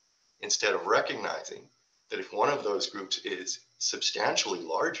 instead of recognizing that if one of those groups is substantially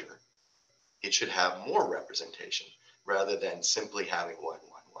larger, it should have more representation rather than simply having one.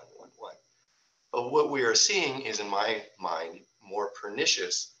 But what we are seeing is, in my mind, more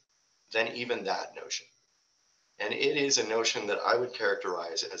pernicious than even that notion. And it is a notion that I would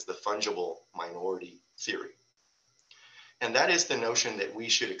characterize as the fungible minority theory. And that is the notion that we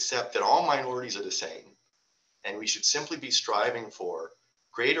should accept that all minorities are the same, and we should simply be striving for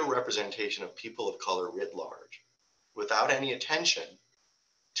greater representation of people of color writ large, without any attention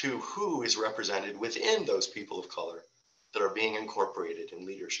to who is represented within those people of color that are being incorporated in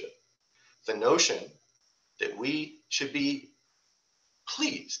leadership. The notion that we should be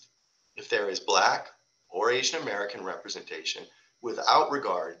pleased if there is Black or Asian American representation without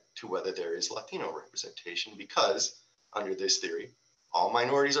regard to whether there is Latino representation, because under this theory, all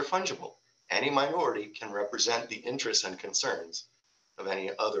minorities are fungible. Any minority can represent the interests and concerns of any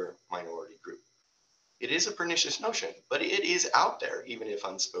other minority group. It is a pernicious notion, but it is out there, even if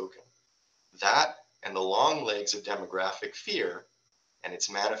unspoken. That and the long legs of demographic fear and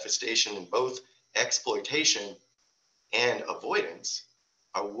its manifestation in both exploitation and avoidance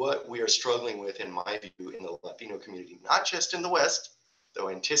are what we are struggling with, in my view, in the Latino community, not just in the West, though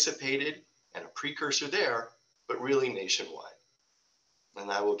anticipated and a precursor there, but really nationwide.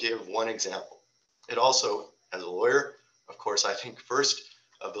 And I will give one example. It also, as a lawyer, of course, I think first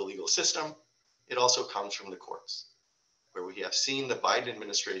of the legal system. It also comes from the courts, where we have seen the Biden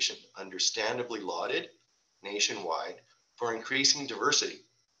administration understandably lauded nationwide for increasing diversity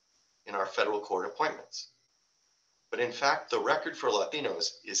in our federal court appointments. But in fact, the record for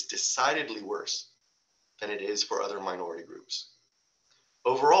Latinos is decidedly worse than it is for other minority groups.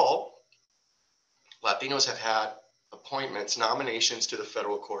 Overall, Latinos have had appointments, nominations to the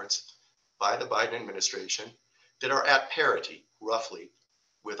federal courts by the Biden administration that are at parity, roughly,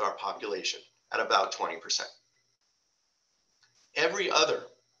 with our population, at about 20%. Every other,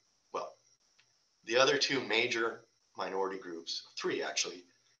 well, the other two major minority groups, three actually,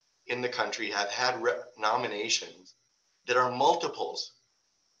 in the country have had nominations that are multiples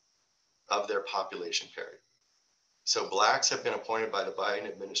of their population parity. So Blacks have been appointed by the Biden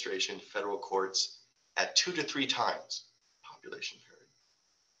administration to federal courts at 2 to 3 times population parity.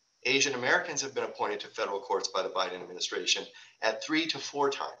 Asian Americans have been appointed to federal courts by the Biden administration at 3 to 4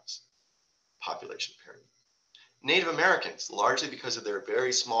 times population parity. Native Americans, largely because of their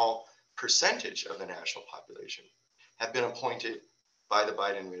very small percentage of the national population, have been appointed by the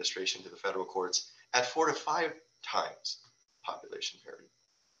Biden administration to the federal courts at 4 to 5 times population parity.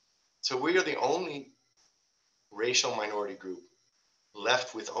 So we are the only racial minority group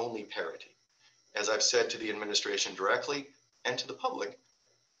left with only parity. As I've said to the administration directly and to the public,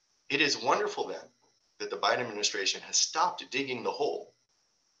 it is wonderful then that the Biden administration has stopped digging the hole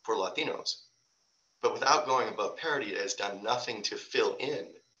for Latinos, but without going above parity, it has done nothing to fill in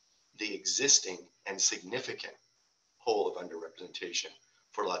the existing and significant hole of underrepresentation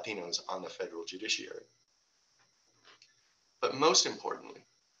for Latinos on the federal judiciary. But most importantly,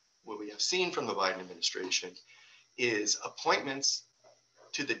 what we have seen from the Biden administration is appointments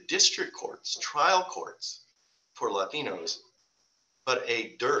to the district courts, trial courts for Latinos, but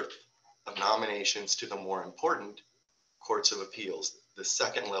a dearth of nominations to the more important courts of appeals, the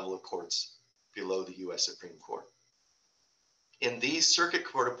second level of courts below the US Supreme Court. In these circuit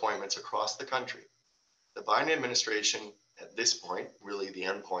court appointments across the country, the Biden administration, at this point, really the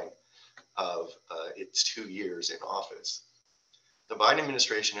end point of its 2 years in office, the Biden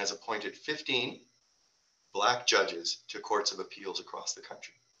administration has appointed 15 Black judges to courts of appeals across the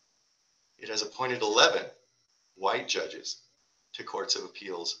country. It has appointed 11 white judges to courts of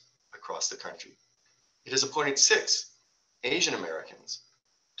appeals across the country. It has appointed 6 Asian Americans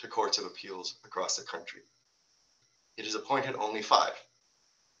to courts of appeals across the country. It has appointed only 5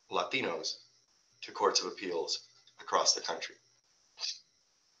 Latinos to courts of appeals across the country.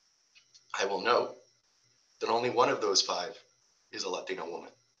 I will note that only one of those 5 is a Latino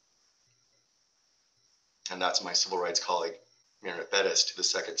woman. And that's my civil rights colleague, Mira Perez, to the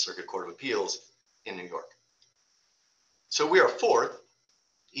Second Circuit Court of Appeals in New York. So we are 4th,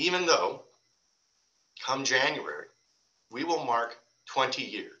 even though come January, we will mark 20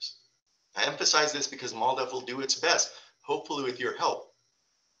 years. I emphasize this because MALDEF will do its best, hopefully with your help,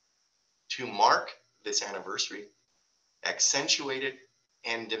 to mark this anniversary, accentuate it,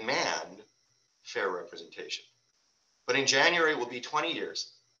 and demand fair representation. But in January, it will be 20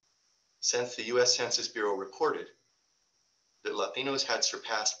 years since the US Census Bureau reported that Latinos had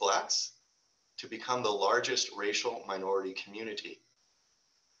surpassed Blacks to become the largest racial minority community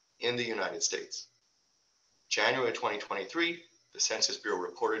in the United States. January 2023, the Census Bureau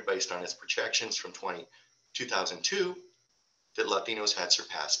reported, based on its projections from 2002, that Latinos had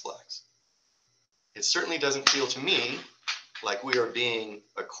surpassed Blacks. It certainly doesn't feel to me like we are being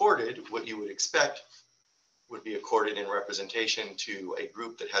accorded what you would expect would be accorded in representation to a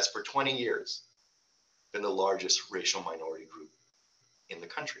group that has for 20 years been the largest racial minority group in the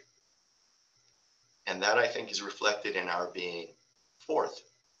country. And that, I think, is reflected in our being 4th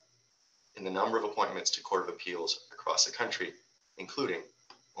in the number of appointments to Court of Appeals across the country, including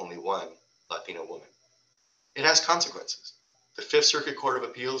only 1 Latino woman. It has consequences. The Fifth Circuit Court of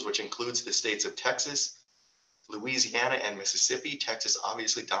Appeals, which includes the states of Texas, Louisiana, and Mississippi, Texas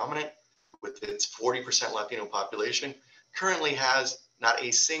obviously dominant with its 40% Latino population, currently has not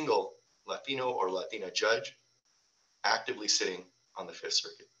a single Latino or Latina judge actively sitting on the Fifth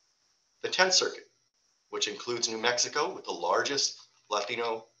Circuit. The 10th Circuit, which includes New Mexico with the largest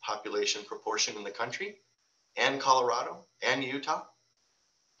Latino population proportion in the country, and Colorado and Utah,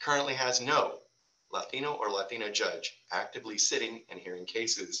 currently has no Latino or Latina judge actively sitting and hearing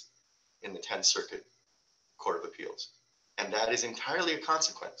cases in the 10th Circuit Court of Appeals. And that is entirely a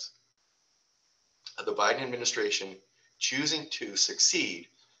consequence of the Biden administration choosing to succeed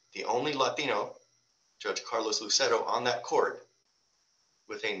the only Latino, Judge Carlos Lucero, on that court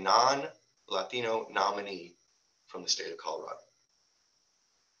with a non-Latino nominee from the state of Colorado.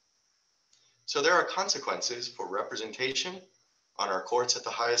 So there are consequences for representation on our courts at the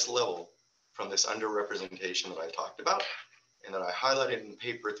highest level from this underrepresentation that I talked about and that I highlighted in the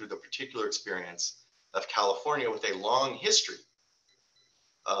paper through the particular experience of California with a long history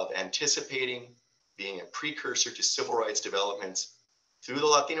of anticipating, being a precursor to civil rights developments through the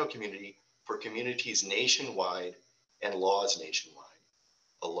Latino community for communities nationwide and laws nationwide.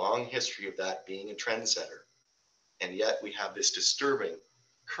 A long history of that being a trendsetter. And yet we have this disturbing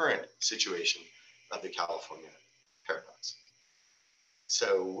current situation of the California paradox.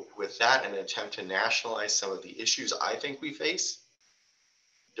 So with that, an attempt to nationalize some of the issues I think we face.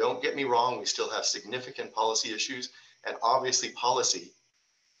 Don't get me wrong, we still have significant policy issues, and obviously policy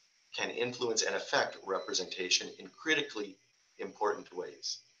can influence and affect representation in critically important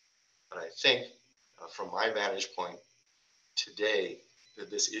ways. But I think from my vantage point today, that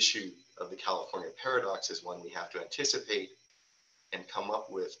this issue of the California paradox is one we have to anticipate and come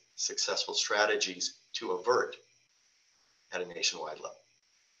up with successful strategies to avert at a nationwide level.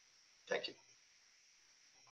 Thank you.